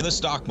setups in the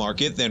stock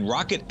market, then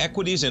Rocket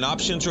Equities and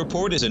Options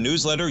Report is a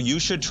newsletter you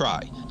should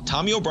try.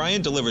 Tommy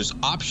O'Brien delivers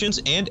options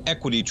and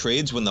equity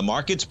trades when the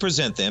markets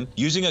present them,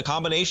 using a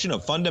combination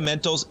of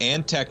fundamentals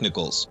and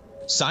technicals.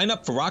 Sign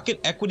up for Rocket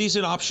Equities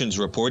and Options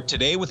Report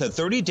today with a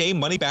 30-day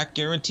money-back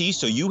guarantee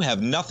so you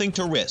have nothing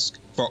to risk.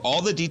 For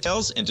all the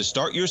details and to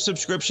start your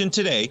subscription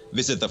today,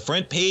 visit the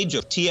front page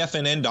of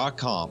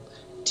TFNN.com.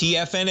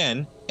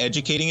 TFNN,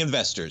 educating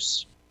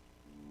investors.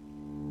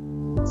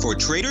 For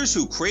traders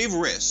who crave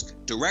risk,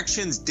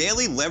 Direxion's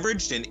daily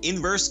leveraged and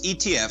inverse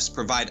ETFs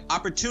provide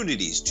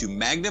opportunities to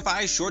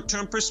magnify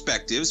short-term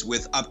perspectives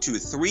with up to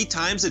 3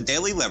 times a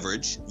daily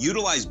leverage,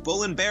 utilize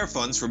bull and bear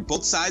funds from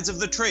both sides of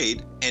the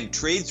trade, and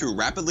trade through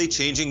rapidly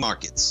changing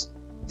markets.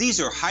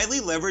 These are highly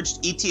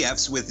leveraged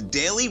ETFs with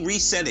daily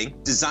resetting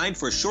designed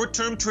for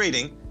short-term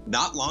trading,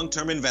 not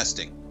long-term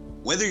investing.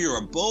 Whether you're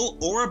a bull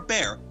or a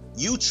bear,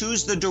 you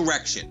choose the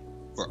Direxion.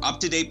 For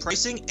up-to-date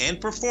pricing and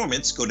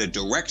performance, go to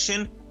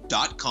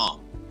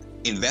Direxion.com.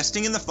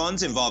 Investing in the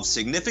funds involves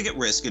significant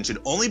risk and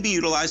should only be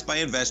utilized by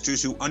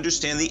investors who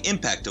understand the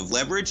impact of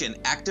leverage and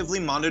actively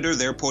monitor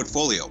their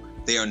portfolio.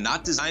 They are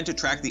not designed to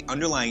track the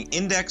underlying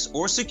index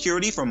or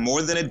security for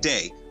more than a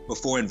day.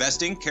 Before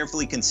investing,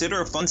 carefully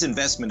consider a fund's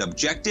investment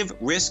objective,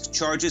 risk,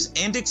 charges,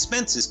 and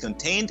expenses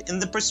contained in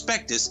the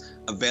prospectus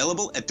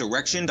available at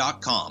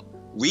Direxion.com.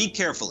 Read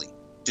carefully.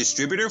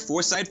 Distributor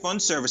Foresight Fund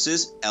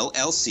Services,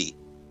 LLC.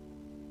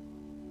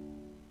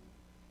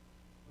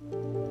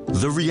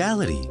 The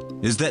reality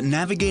is that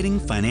navigating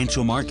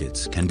financial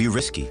markets can be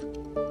risky.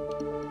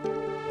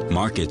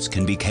 Markets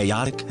can be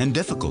chaotic and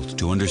difficult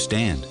to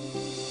understand.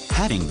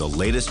 Having the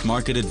latest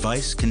market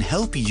advice can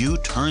help you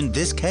turn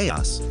this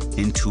chaos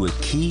into a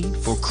key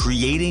for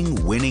creating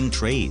winning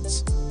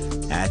trades.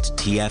 At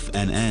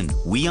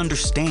TFNN, we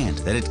understand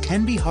that it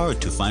can be hard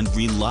to find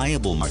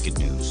reliable market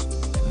news.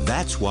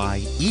 That's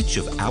why each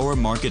of our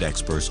market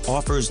experts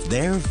offers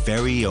their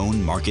very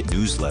own market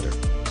newsletter.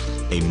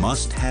 A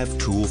must-have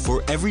tool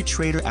for every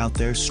trader out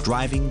there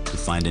striving to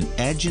find an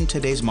edge in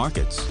today's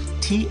markets.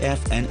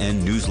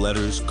 TFNN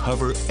newsletters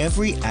cover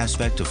every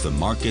aspect of the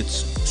markets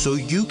so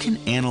you can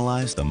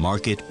analyze the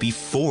market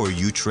before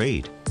you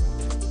trade.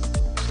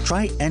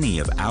 Try any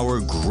of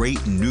our great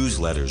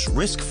newsletters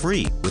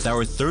risk-free with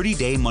our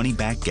 30-day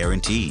money-back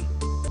guarantee.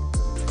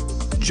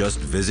 Just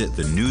visit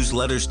the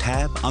Newsletters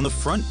tab on the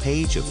front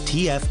page of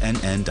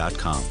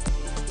TFNN.com.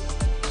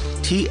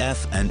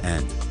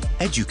 TFNN,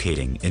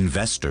 educating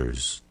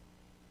investors.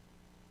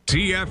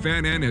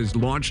 TFNN has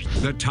launched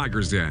the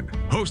Tiger's Den.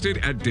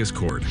 Hosted at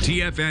Discord,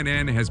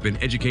 TFNN has been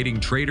educating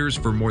traders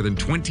for more than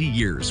 20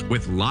 years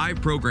with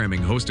live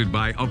programming hosted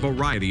by a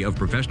variety of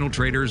professional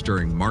traders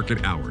during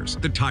market hours.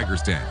 The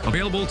Tiger's Den,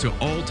 available to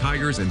all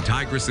tigers and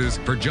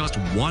tigresses for just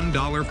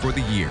 $1 for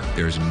the year.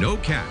 There's no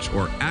catch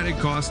or added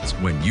costs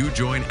when you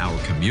join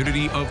our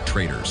community of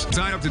traders.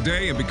 Sign up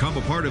today and become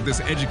a part of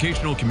this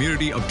educational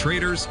community of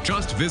traders.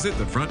 Just visit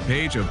the front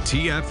page of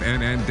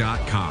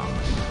TFNN.com.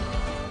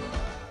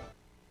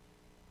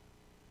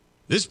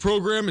 This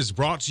program is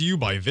brought to you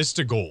by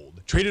Vista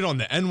Gold, traded on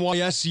the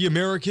NYSE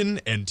American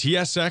and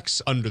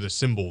TSX under the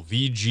symbol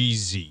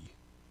VGZ.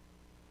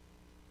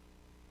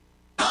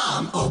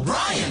 Tom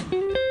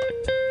O'Brien.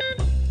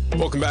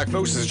 Welcome back,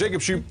 folks. This is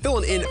Jacob Shoup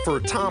filling in for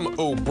Tom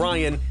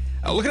O'Brien.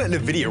 Looking at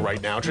NVIDIA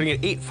right now, trading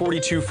at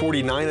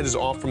 842.49. That is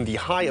off from the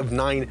high of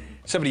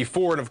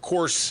 974. And of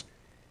course,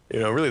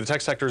 really the tech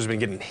sector has been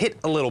getting hit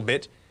a little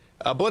bit.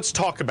 But let's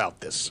talk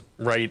about this,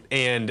 right?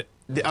 And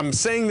I'm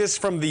saying this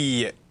from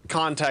the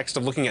context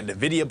of looking at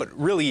NVIDIA, but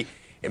really,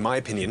 in my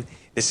opinion,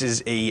 this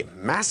is a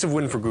massive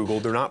win for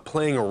Google. They're not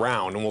playing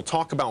around, and we'll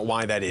talk about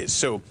why that is.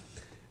 So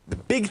the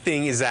big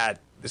thing is that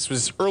this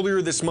was earlier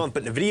this month,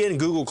 but NVIDIA and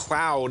Google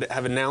Cloud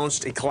have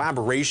announced a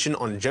collaboration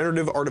on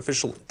generative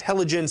artificial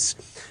intelligence.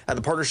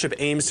 The partnership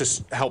aims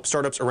to help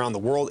startups around the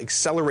world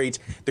accelerate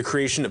the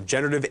creation of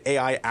generative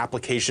AI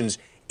applications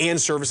and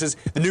services.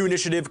 The new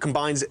initiative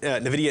combines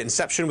NVIDIA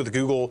Inception with the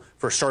Google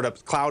for Startup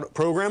Cloud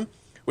program,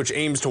 which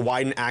aims to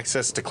widen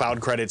access to cloud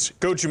credits,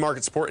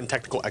 go-to-market support, and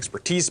technical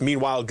expertise.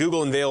 Meanwhile,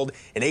 Google unveiled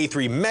an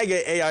A3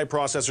 mega AI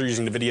processor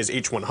using NVIDIA's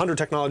H100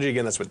 technology.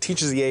 Again, that's what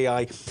teaches the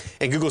AI.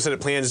 And Google said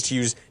it plans to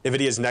use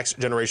NVIDIA's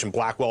next-generation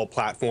Blackwell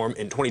platform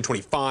in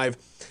 2025.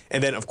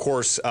 And then, of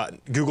course,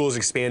 Google is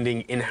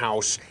expanding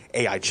in-house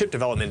AI chip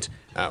development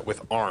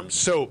with ARM.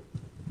 So,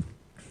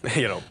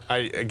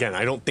 I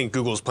don't think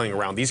Google is playing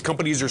around. These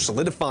companies are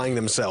solidifying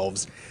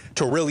themselves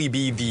to really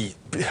be the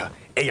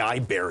AI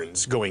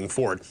barons going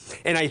forward.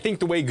 And I think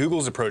the way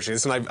Google's approaching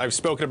this, and I've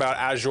spoken about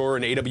Azure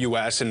and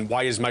AWS and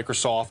why is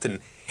Microsoft and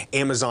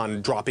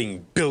Amazon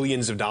dropping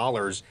billions of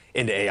dollars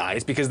into AI,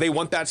 it's because they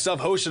want that stuff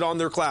hosted on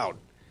their cloud.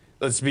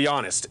 Let's be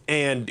honest.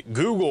 And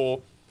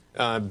Google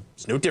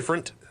is no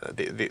different.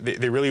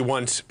 They really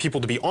want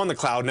people to be on the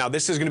cloud. Now,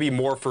 this is going to be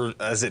more for,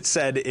 as it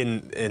said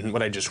in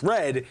what I just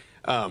read,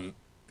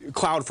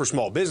 cloud for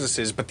small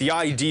businesses, but the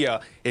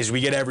idea is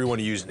we get everyone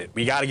using it.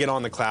 We got to get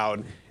on the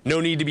cloud.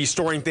 No need to be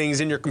storing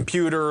things in your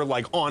computer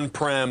like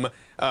on-prem.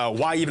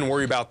 Why even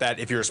worry about that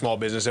if you're a small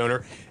business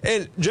owner?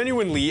 And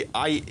genuinely,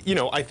 I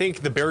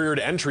think the barrier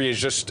to entry is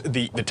just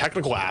the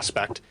technical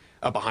aspect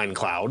behind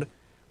cloud,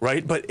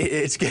 right? But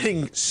it's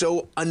getting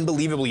so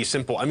unbelievably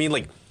simple. I mean,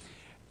 like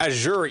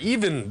Azure,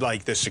 even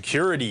like the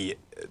security,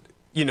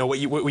 what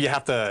you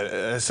have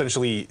to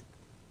essentially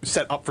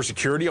set up for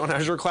security on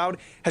Azure Cloud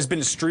has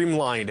been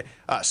streamlined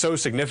so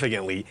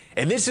significantly.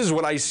 And this is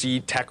what I see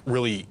tech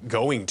really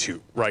going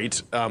to,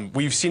 right?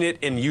 We've seen it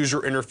in user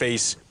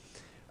interface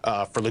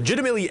for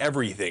legitimately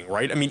everything,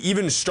 right? I mean,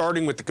 even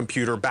starting with the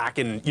computer back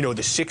in, the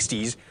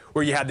 60s,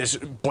 where you had this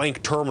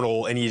blank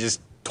terminal and you just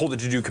told it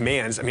to do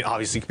commands. I mean,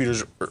 obviously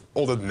computers are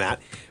older than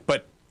that,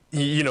 but,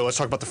 let's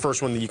talk about the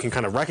first one that you can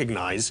kind of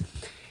recognize.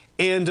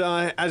 And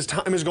as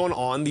time has gone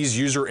on, these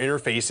user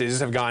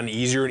interfaces have gotten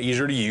easier and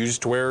easier to use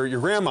to where your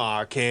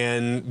grandma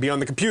can be on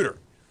the computer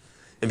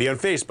and be on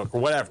Facebook or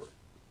whatever.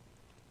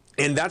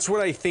 And that's what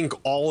I think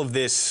all of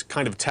this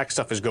kind of tech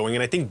stuff is going.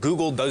 And I think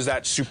Google does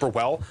that super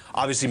well.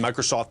 Obviously,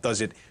 Microsoft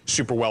does it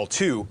super well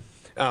too.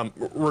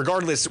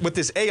 Regardless, what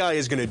this AI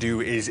is going to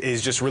do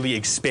is just really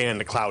expand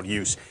the cloud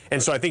use.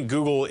 And so I think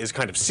Google is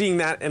kind of seeing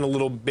that in a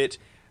little bit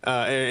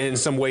in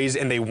some ways,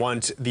 and they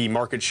want the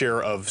market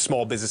share of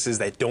small businesses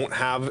that don't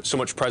have so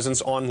much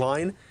presence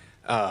online.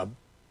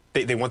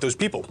 They want those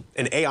people,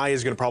 and AI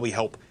is going to probably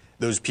help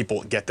those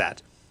people get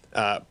that.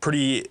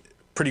 Pretty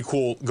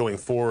cool going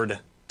forward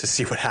to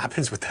see what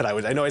happens with that.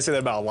 I know I say that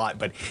about a lot,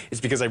 but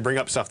it's because I bring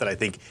up stuff that I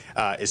think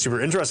is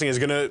super interesting, is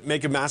going to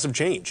make a massive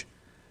change.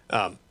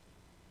 Let's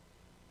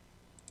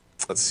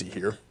see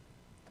here.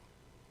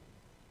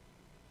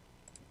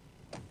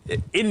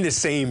 In the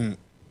same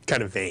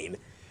kind of vein,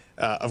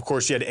 of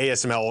course, you had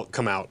ASML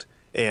come out,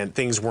 and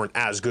things weren't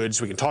as good,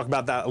 so we can talk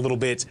about that a little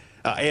bit.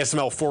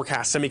 ASML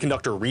forecasts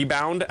semiconductor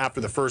rebound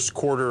after the first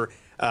quarter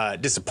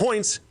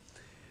disappoints.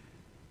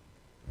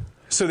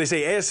 So they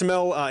say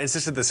ASML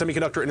insisted the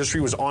semiconductor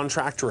industry was on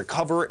track to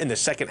recover in the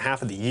second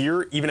half of the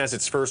year, even as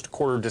its first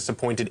quarter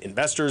disappointed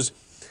investors.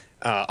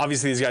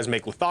 Obviously, these guys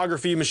make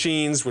lithography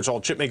machines, which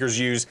all chip makers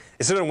use.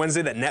 It said on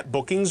Wednesday that net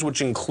bookings,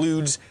 which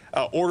includes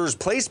orders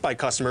placed by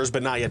customers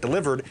but not yet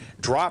delivered,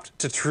 dropped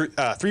to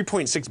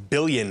 $3.6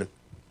 billion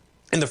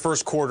in the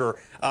first quarter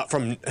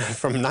from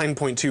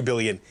 $9.2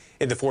 billion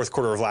in the fourth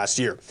quarter of last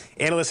year.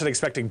 Analysts had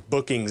expected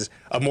bookings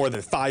of more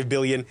than $5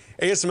 billion.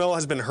 ASML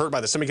has been hurt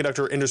by the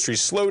semiconductor industry's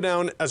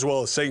slowdown, as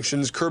well as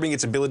sanctions curbing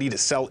its ability to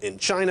sell in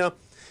China.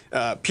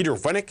 Peter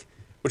Wenick,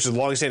 which is the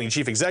longstanding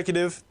chief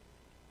executive,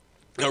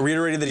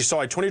 reiterated that he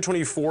saw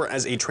 2024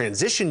 as a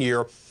transition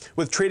year,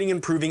 with trading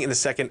improving in the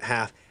second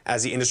half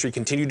as the industry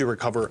continued to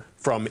recover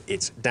from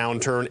its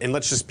downturn. And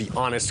let's just be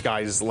honest,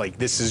 guys, like,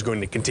 this is going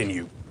to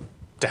continue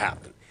to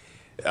happen.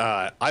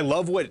 I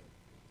love what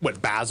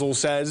Basil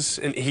says,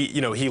 and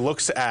he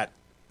looks at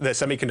the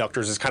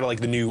semiconductors as kind of like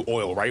the new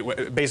oil,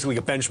 right? Basically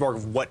a benchmark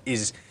of what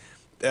is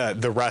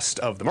the rest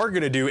of the market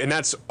going to do, and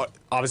that's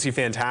obviously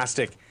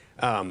fantastic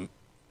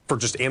for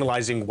just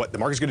analyzing what the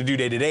market's going to do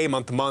day to day,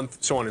 month to month,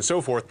 so on and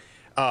so forth.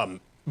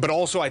 But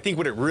also, I think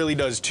what it really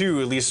does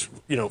too, at least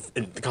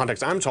in the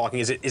context I'm talking,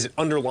 is it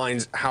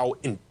underlines how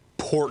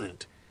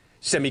important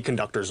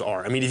semiconductors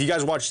are. I mean, if you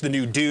guys watched the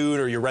new Dune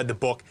or you read the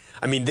book,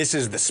 I mean, this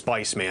is the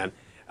spice, man.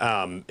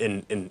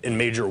 In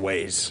major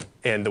ways,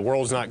 and the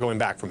world's not going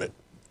back from it,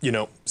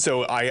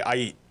 So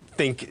I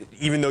think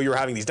even though you're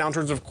having these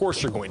downturns, of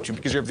course you're going to,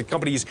 because you have the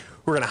companies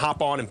who are going to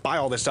hop on and buy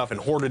all this stuff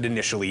and hoard it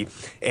initially,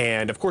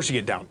 and of course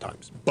you get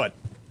downtimes. But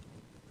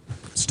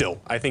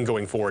still, I think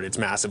going forward it's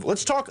massive.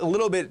 Let's talk a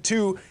little bit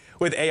too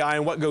with AI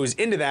and what goes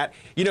into that.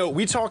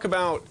 We talk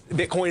about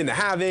Bitcoin and the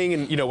halving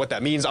and what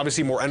that means.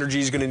 Obviously, more energy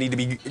is going to need to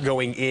be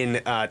going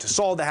in to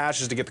solve the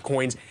hashes to get the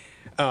coins.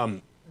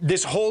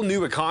 This whole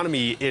new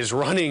economy is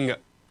running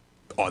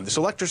on this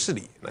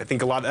electricity. And I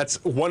think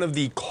that's one of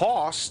the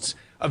costs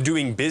of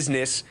doing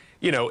business,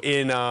 in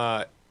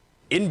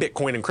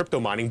Bitcoin and crypto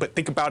mining, but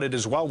think about it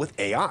as well with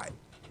AI.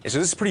 And so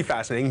this is pretty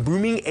fascinating.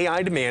 Booming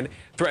AI demand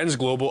threatens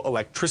global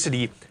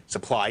electricity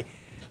supply.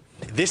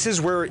 This is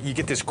where you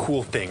get this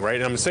cool thing, right?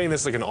 And I'm saying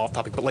this like an off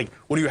topic, but like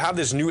when you have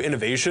this new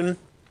innovation,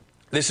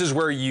 this is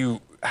where you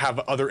have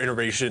other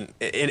innovation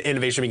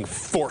being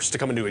forced to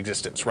come into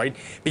existence, right?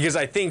 Because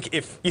I think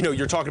if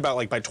you're talking about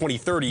like by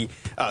 2030,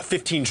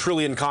 15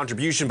 trillion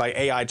contribution by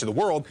AI to the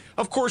world,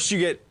 of course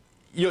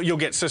you'll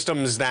get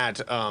systems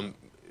that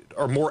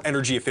are more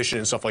energy efficient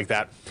and stuff like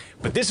that.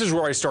 But this is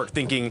where I start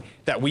thinking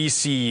that we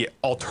see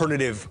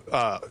alternative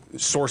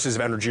sources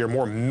of energy or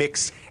more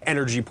mixed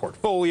energy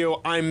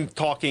portfolio. I'm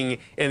talking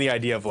in the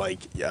idea of like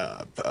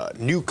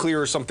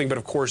nuclear or something, but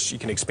of course you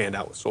can expand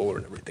out with solar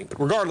and everything. But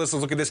regardless,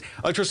 let's look at this.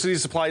 Electricity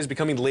supply is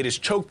becoming the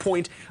latest choke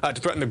point to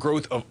threaten the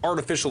growth of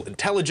artificial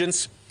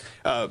intelligence.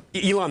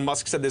 Elon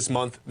Musk said this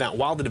month that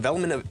while the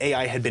development of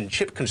AI had been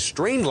chip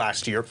constrained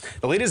last year,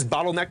 the latest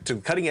bottleneck to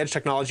cutting edge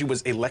technology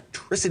was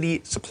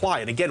electricity supply.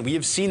 And again, we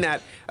have seen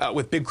that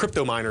with big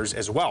crypto miners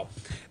as well.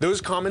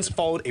 Those comments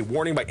followed a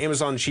warning by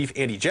Amazon chief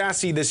Andy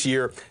Jassy this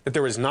year that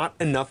there is not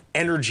enough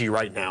energy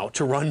right now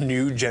to run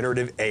new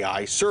generative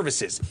AI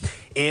services.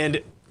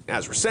 And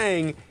as we're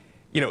saying,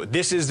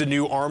 this is the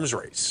new arms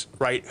race,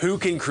 right? Who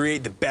can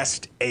create the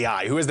best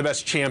AI? Who has the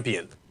best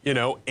champion?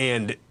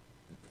 And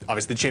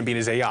obviously the champion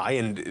is AI,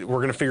 and we're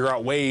going to figure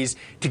out ways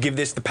to give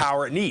this the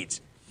power it needs.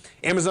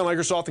 Amazon,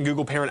 Microsoft, and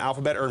Google parent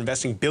Alphabet are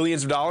investing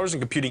billions of dollars in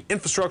computing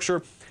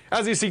infrastructure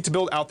as they seek to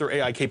build out their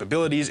AI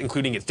capabilities,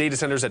 including its data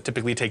centers that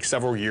typically take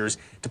several years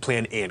to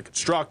plan and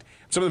construct.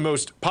 Some of the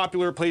most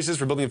popular places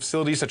for building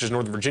facilities, such as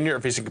Northern Virginia, are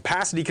facing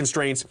capacity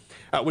constraints,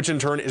 which in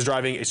turn is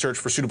driving a search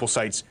for suitable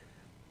sites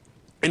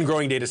in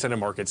growing data center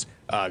markets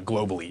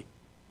globally.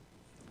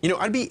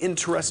 I'd be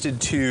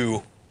interested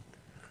to...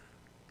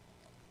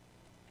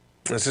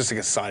 It's just like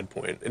a side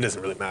point. It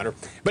doesn't really matter.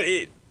 But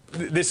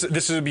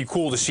this would be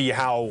cool to see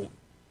how,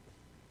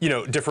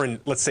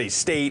 different, let's say,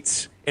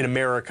 states in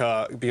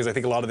America, because I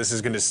think a lot of this is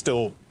going to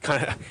still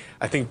kind of,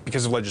 I think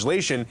because of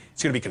legislation,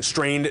 it's going to be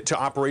constrained to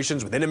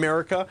operations within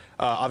America.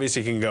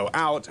 Obviously, it can go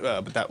out,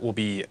 but that will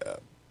be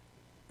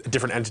a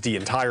different entity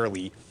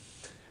entirely.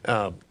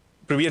 But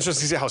it'd be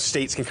interesting to see how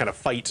states can kind of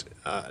fight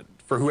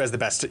for who has the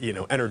best,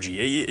 energy.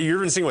 You're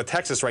even seeing with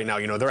Texas right now,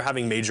 they're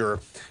having major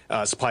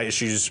supply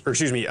issues, or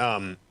excuse me,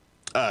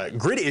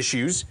 grid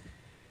issues.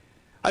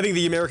 I think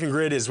the American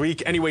grid is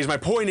weak. Anyways, my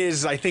point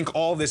is, I think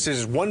all this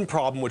is one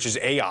problem, which is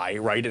AI,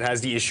 right? It has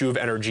the issue of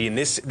energy, and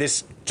this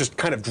just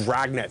kind of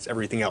dragnets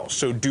everything else.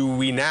 So do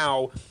we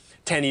now,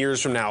 10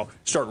 years from now,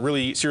 start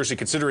really seriously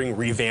considering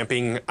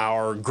revamping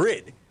our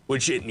grid,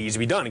 which it needs to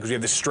be done because we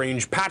have this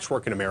strange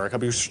patchwork in America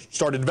because we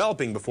started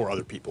developing before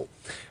other people.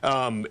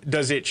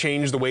 Does it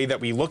change the way that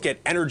we look at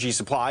energy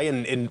supply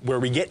and where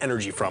we get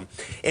energy from?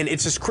 And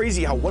it's just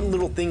crazy how one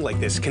little thing like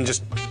this can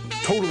just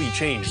totally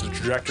change the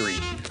trajectory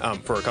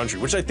for our country,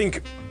 which I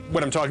think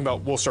what I'm talking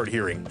about we'll start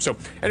hearing. So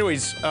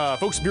anyways,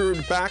 folks, be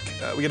right back.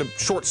 We got a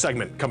short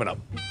segment coming up.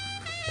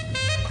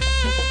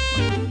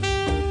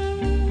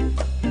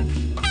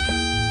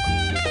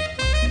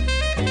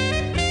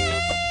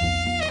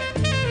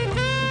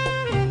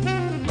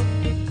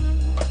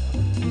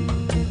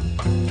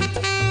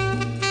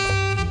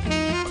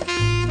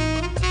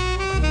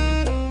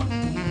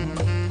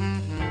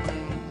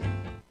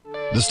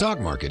 The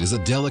stock market is a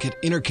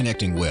delicate,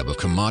 interconnecting web of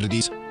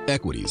commodities,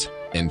 equities,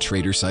 and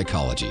trader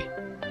psychology.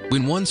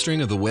 When one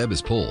string of the web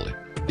is pulled,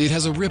 it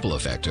has a ripple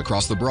effect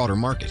across the broader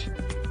market.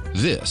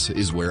 This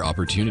is where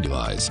opportunity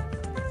lies.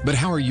 But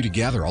how are you to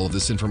gather all of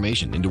this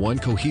information into one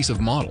cohesive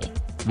model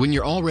when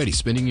you're already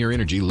spending your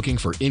energy looking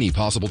for any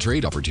possible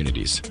trade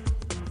opportunities?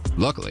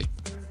 Luckily,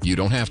 you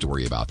don't have to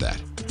worry about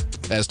that,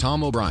 as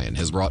Tom O'Brien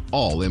has brought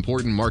all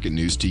important market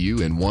news to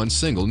you in one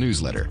single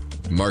newsletter,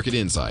 Market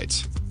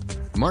Insights.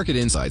 Market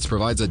Insights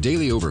provides a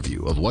daily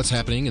overview of what's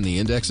happening in the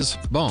indexes,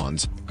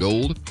 bonds,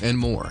 gold, and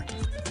more.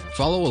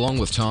 Follow along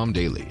with Tom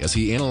daily as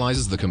he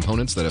analyzes the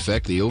components that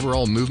affect the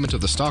overall movement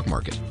of the stock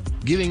market,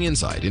 giving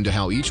insight into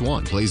how each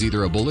one plays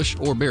either a bullish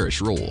or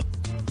bearish role.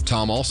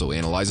 Tom also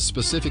analyzes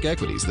specific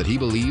equities that he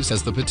believes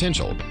has the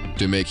potential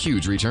to make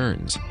huge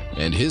returns,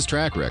 and his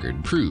track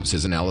record proves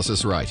his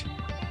analysis right.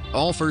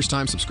 All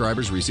first-time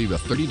subscribers receive a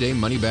 30-day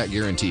money-back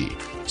guarantee.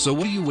 So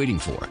what are you waiting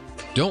for?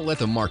 Don't let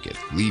the market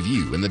leave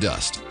you in the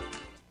dust.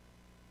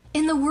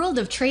 In the world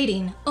of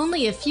trading,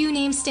 only a few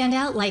names stand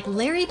out like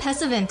Larry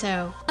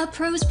Pesavento, a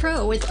pro's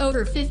pro with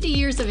over 50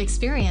 years of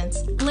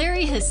experience.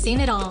 Larry has seen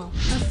it all.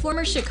 A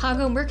former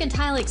Chicago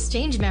Mercantile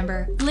Exchange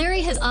member,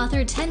 Larry has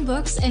authored 10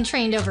 books and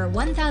trained over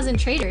 1,000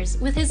 traders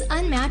with his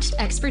unmatched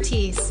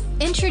expertise.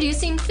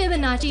 Introducing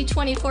Fibonacci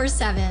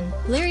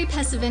 24/7, Larry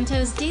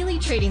Pesavento's daily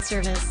trading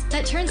service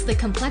that turns the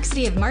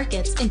complexity of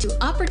markets into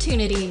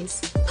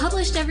opportunities.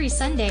 Published every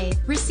Sunday,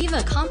 receive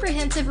a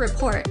comprehensive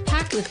report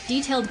packed with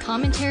detailed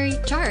commentary,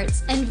 charts,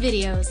 and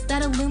videos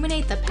that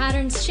illuminate the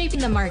patterns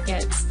shaping the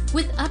markets,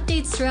 with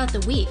updates throughout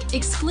the week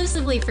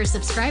exclusively for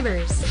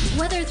subscribers.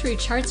 Whether through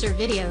charts or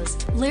videos,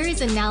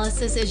 Larry's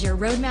analysis is your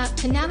roadmap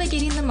to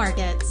navigating the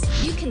markets.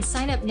 You can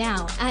sign up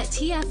now at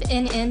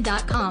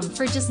TFNN.com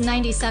for just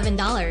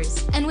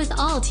 $97. And with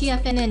all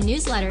TFNN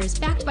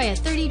newsletters backed by a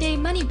 30-day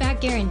money-back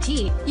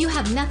guarantee, you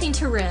have nothing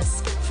to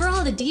risk. For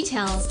all the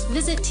details,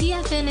 visit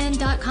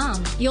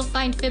TFNN.com. You'll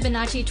find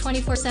Fibonacci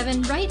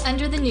 24/7 right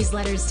under the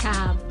newsletters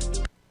tab.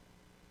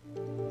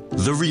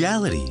 The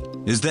reality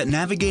is that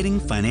navigating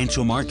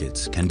financial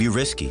markets can be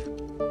risky.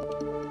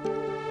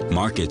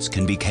 Markets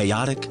can be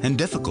chaotic and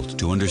difficult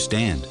to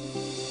understand.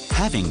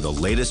 Having the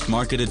latest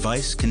market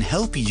advice can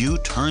help you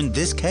turn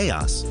this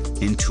chaos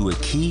into a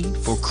key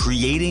for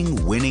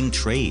creating winning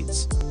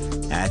trades.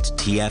 At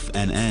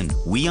TFNN,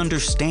 we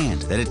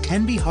understand that it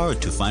can be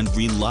hard to find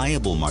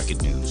reliable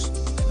market news.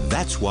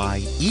 That's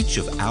why each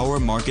of our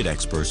market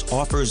experts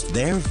offers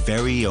their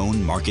very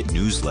own market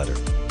newsletter.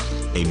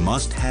 A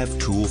must-have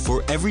tool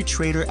for every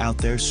trader out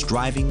there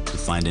striving to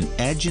find an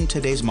edge in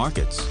today's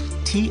markets.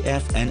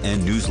 TFNN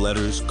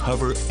newsletters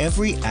cover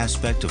every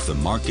aspect of the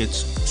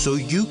markets so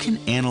you can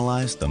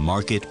analyze the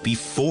market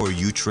before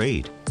you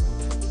trade.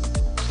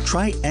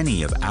 Try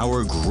any of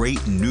our great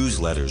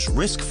newsletters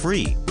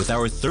risk-free with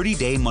our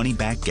 30-day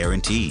money-back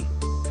guarantee.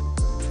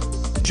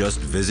 Just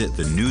visit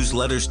the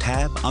Newsletters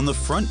tab on the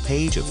front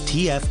page of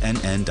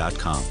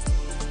TFNN.com.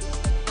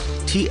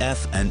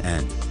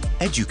 TFNN.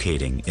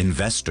 Educating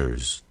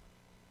investors.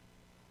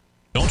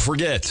 Don't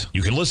forget,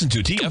 you can listen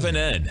to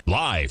TFNN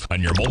live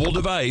on your mobile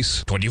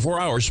device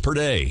 24 hours per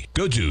day.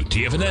 Go to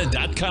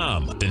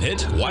TFNN.com, then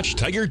hit Watch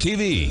Tiger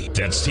TV.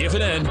 That's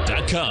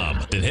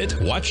TFNN.com, then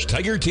hit Watch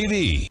Tiger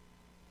TV.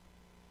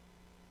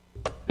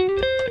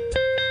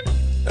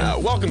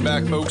 Welcome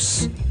back,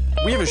 folks.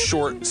 We have a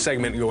short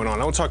segment going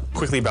on. I want to talk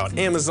quickly about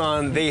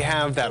Amazon. They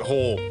have that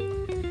whole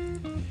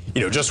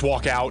just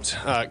walk out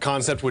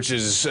concept, which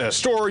is a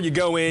store, you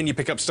go in, you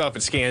pick up stuff,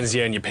 it scans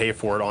you, and you pay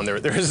for it on there.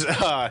 There's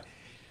a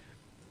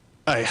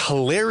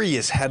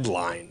hilarious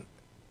headline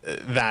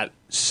that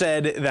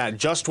said that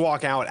Just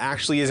Walk Out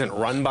actually isn't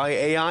run by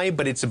AI,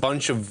 but it's a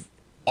bunch of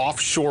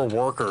offshore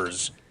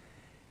workers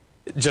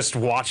just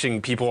watching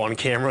people on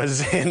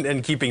cameras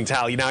and keeping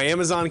tally. Now,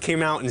 Amazon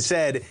came out and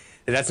said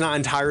that that's not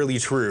entirely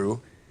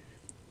true,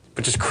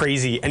 but just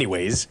crazy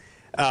anyways.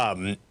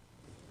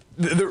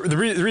 The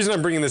reason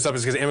I'm bringing this up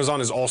is because Amazon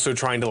is also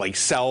trying to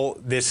sell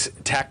this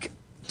tech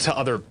to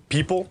other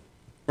people,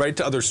 right?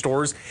 To other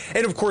stores.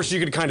 And of course you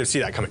could kind of see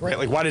that coming, right?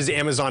 Like, why does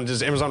Amazon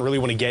really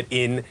want to get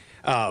in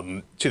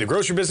to the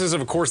grocery business?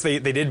 Of course they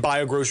did buy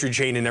a grocery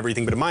chain and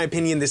everything, but in my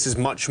opinion, this is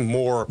much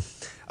more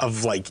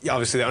of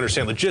obviously they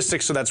understand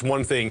logistics, so that's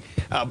one thing.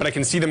 But I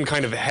can see them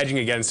kind of hedging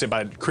against it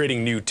by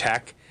creating new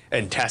tech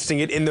and testing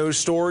it in those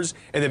stores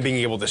and then being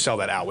able to sell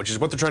that out, which is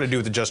what they're trying to do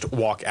with the Just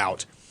Walk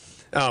Out.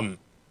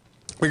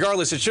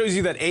 Regardless, it shows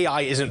you that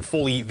AI isn't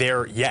fully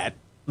there yet,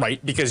 right?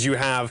 Because you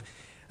have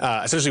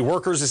essentially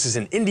workers. This is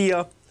in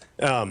India.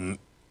 You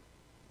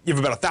have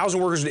about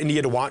 1,000 workers in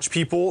India to watch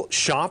people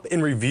shop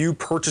and review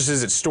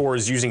purchases at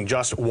stores using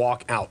Just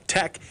Walk Out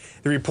tech.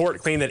 The report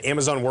claimed that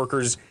Amazon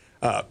workers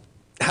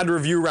had to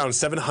review around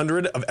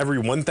 700 of every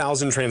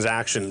 1,000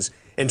 transactions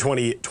in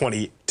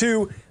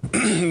 2022.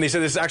 They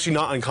said this is actually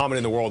not uncommon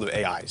in the world of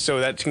AI. So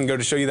that can go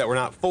to show you that we're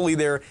not fully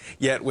there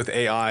yet with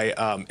AI,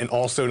 and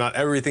also not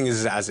everything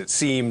is as it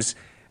seems.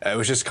 It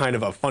was just kind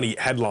of a funny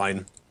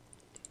headline.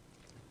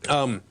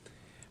 For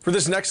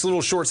this next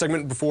little short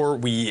segment before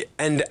we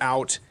end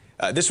out,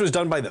 this was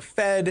done by the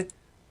Fed.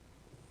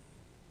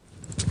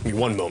 Give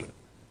me one moment.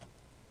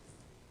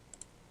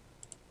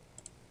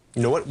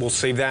 You know what? We'll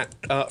save that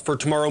for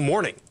tomorrow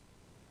morning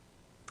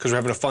because we're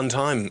having a fun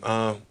time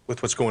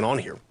with what's going on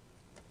here.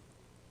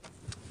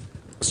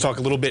 Let's talk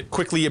a little bit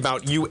quickly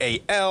about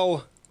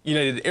UAL,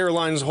 United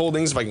Airlines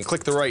Holdings. If I can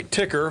click the right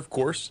ticker, of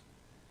course.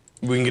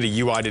 We can get a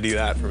UI to do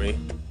that for me,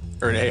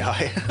 or an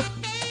AI.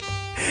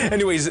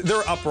 Anyways,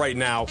 they're up right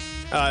now.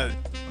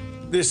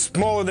 This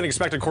smaller than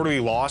expected quarterly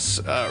loss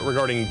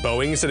regarding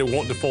Boeing said it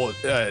won't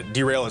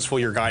derail its full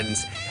year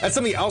guidance. That's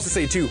something else to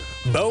say too.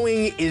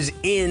 Boeing is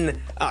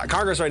in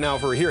Congress right now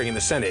for a hearing in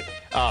the Senate.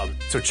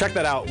 So check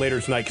that out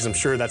later tonight because I'm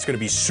sure that's going to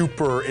be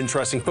super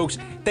interesting. Folks,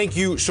 thank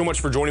you so much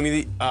for joining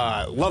me.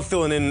 Love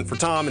filling in for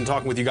Tom and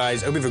talking with you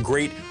guys. I hope you have a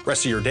great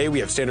rest of your day. We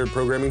have standard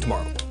programming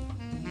tomorrow.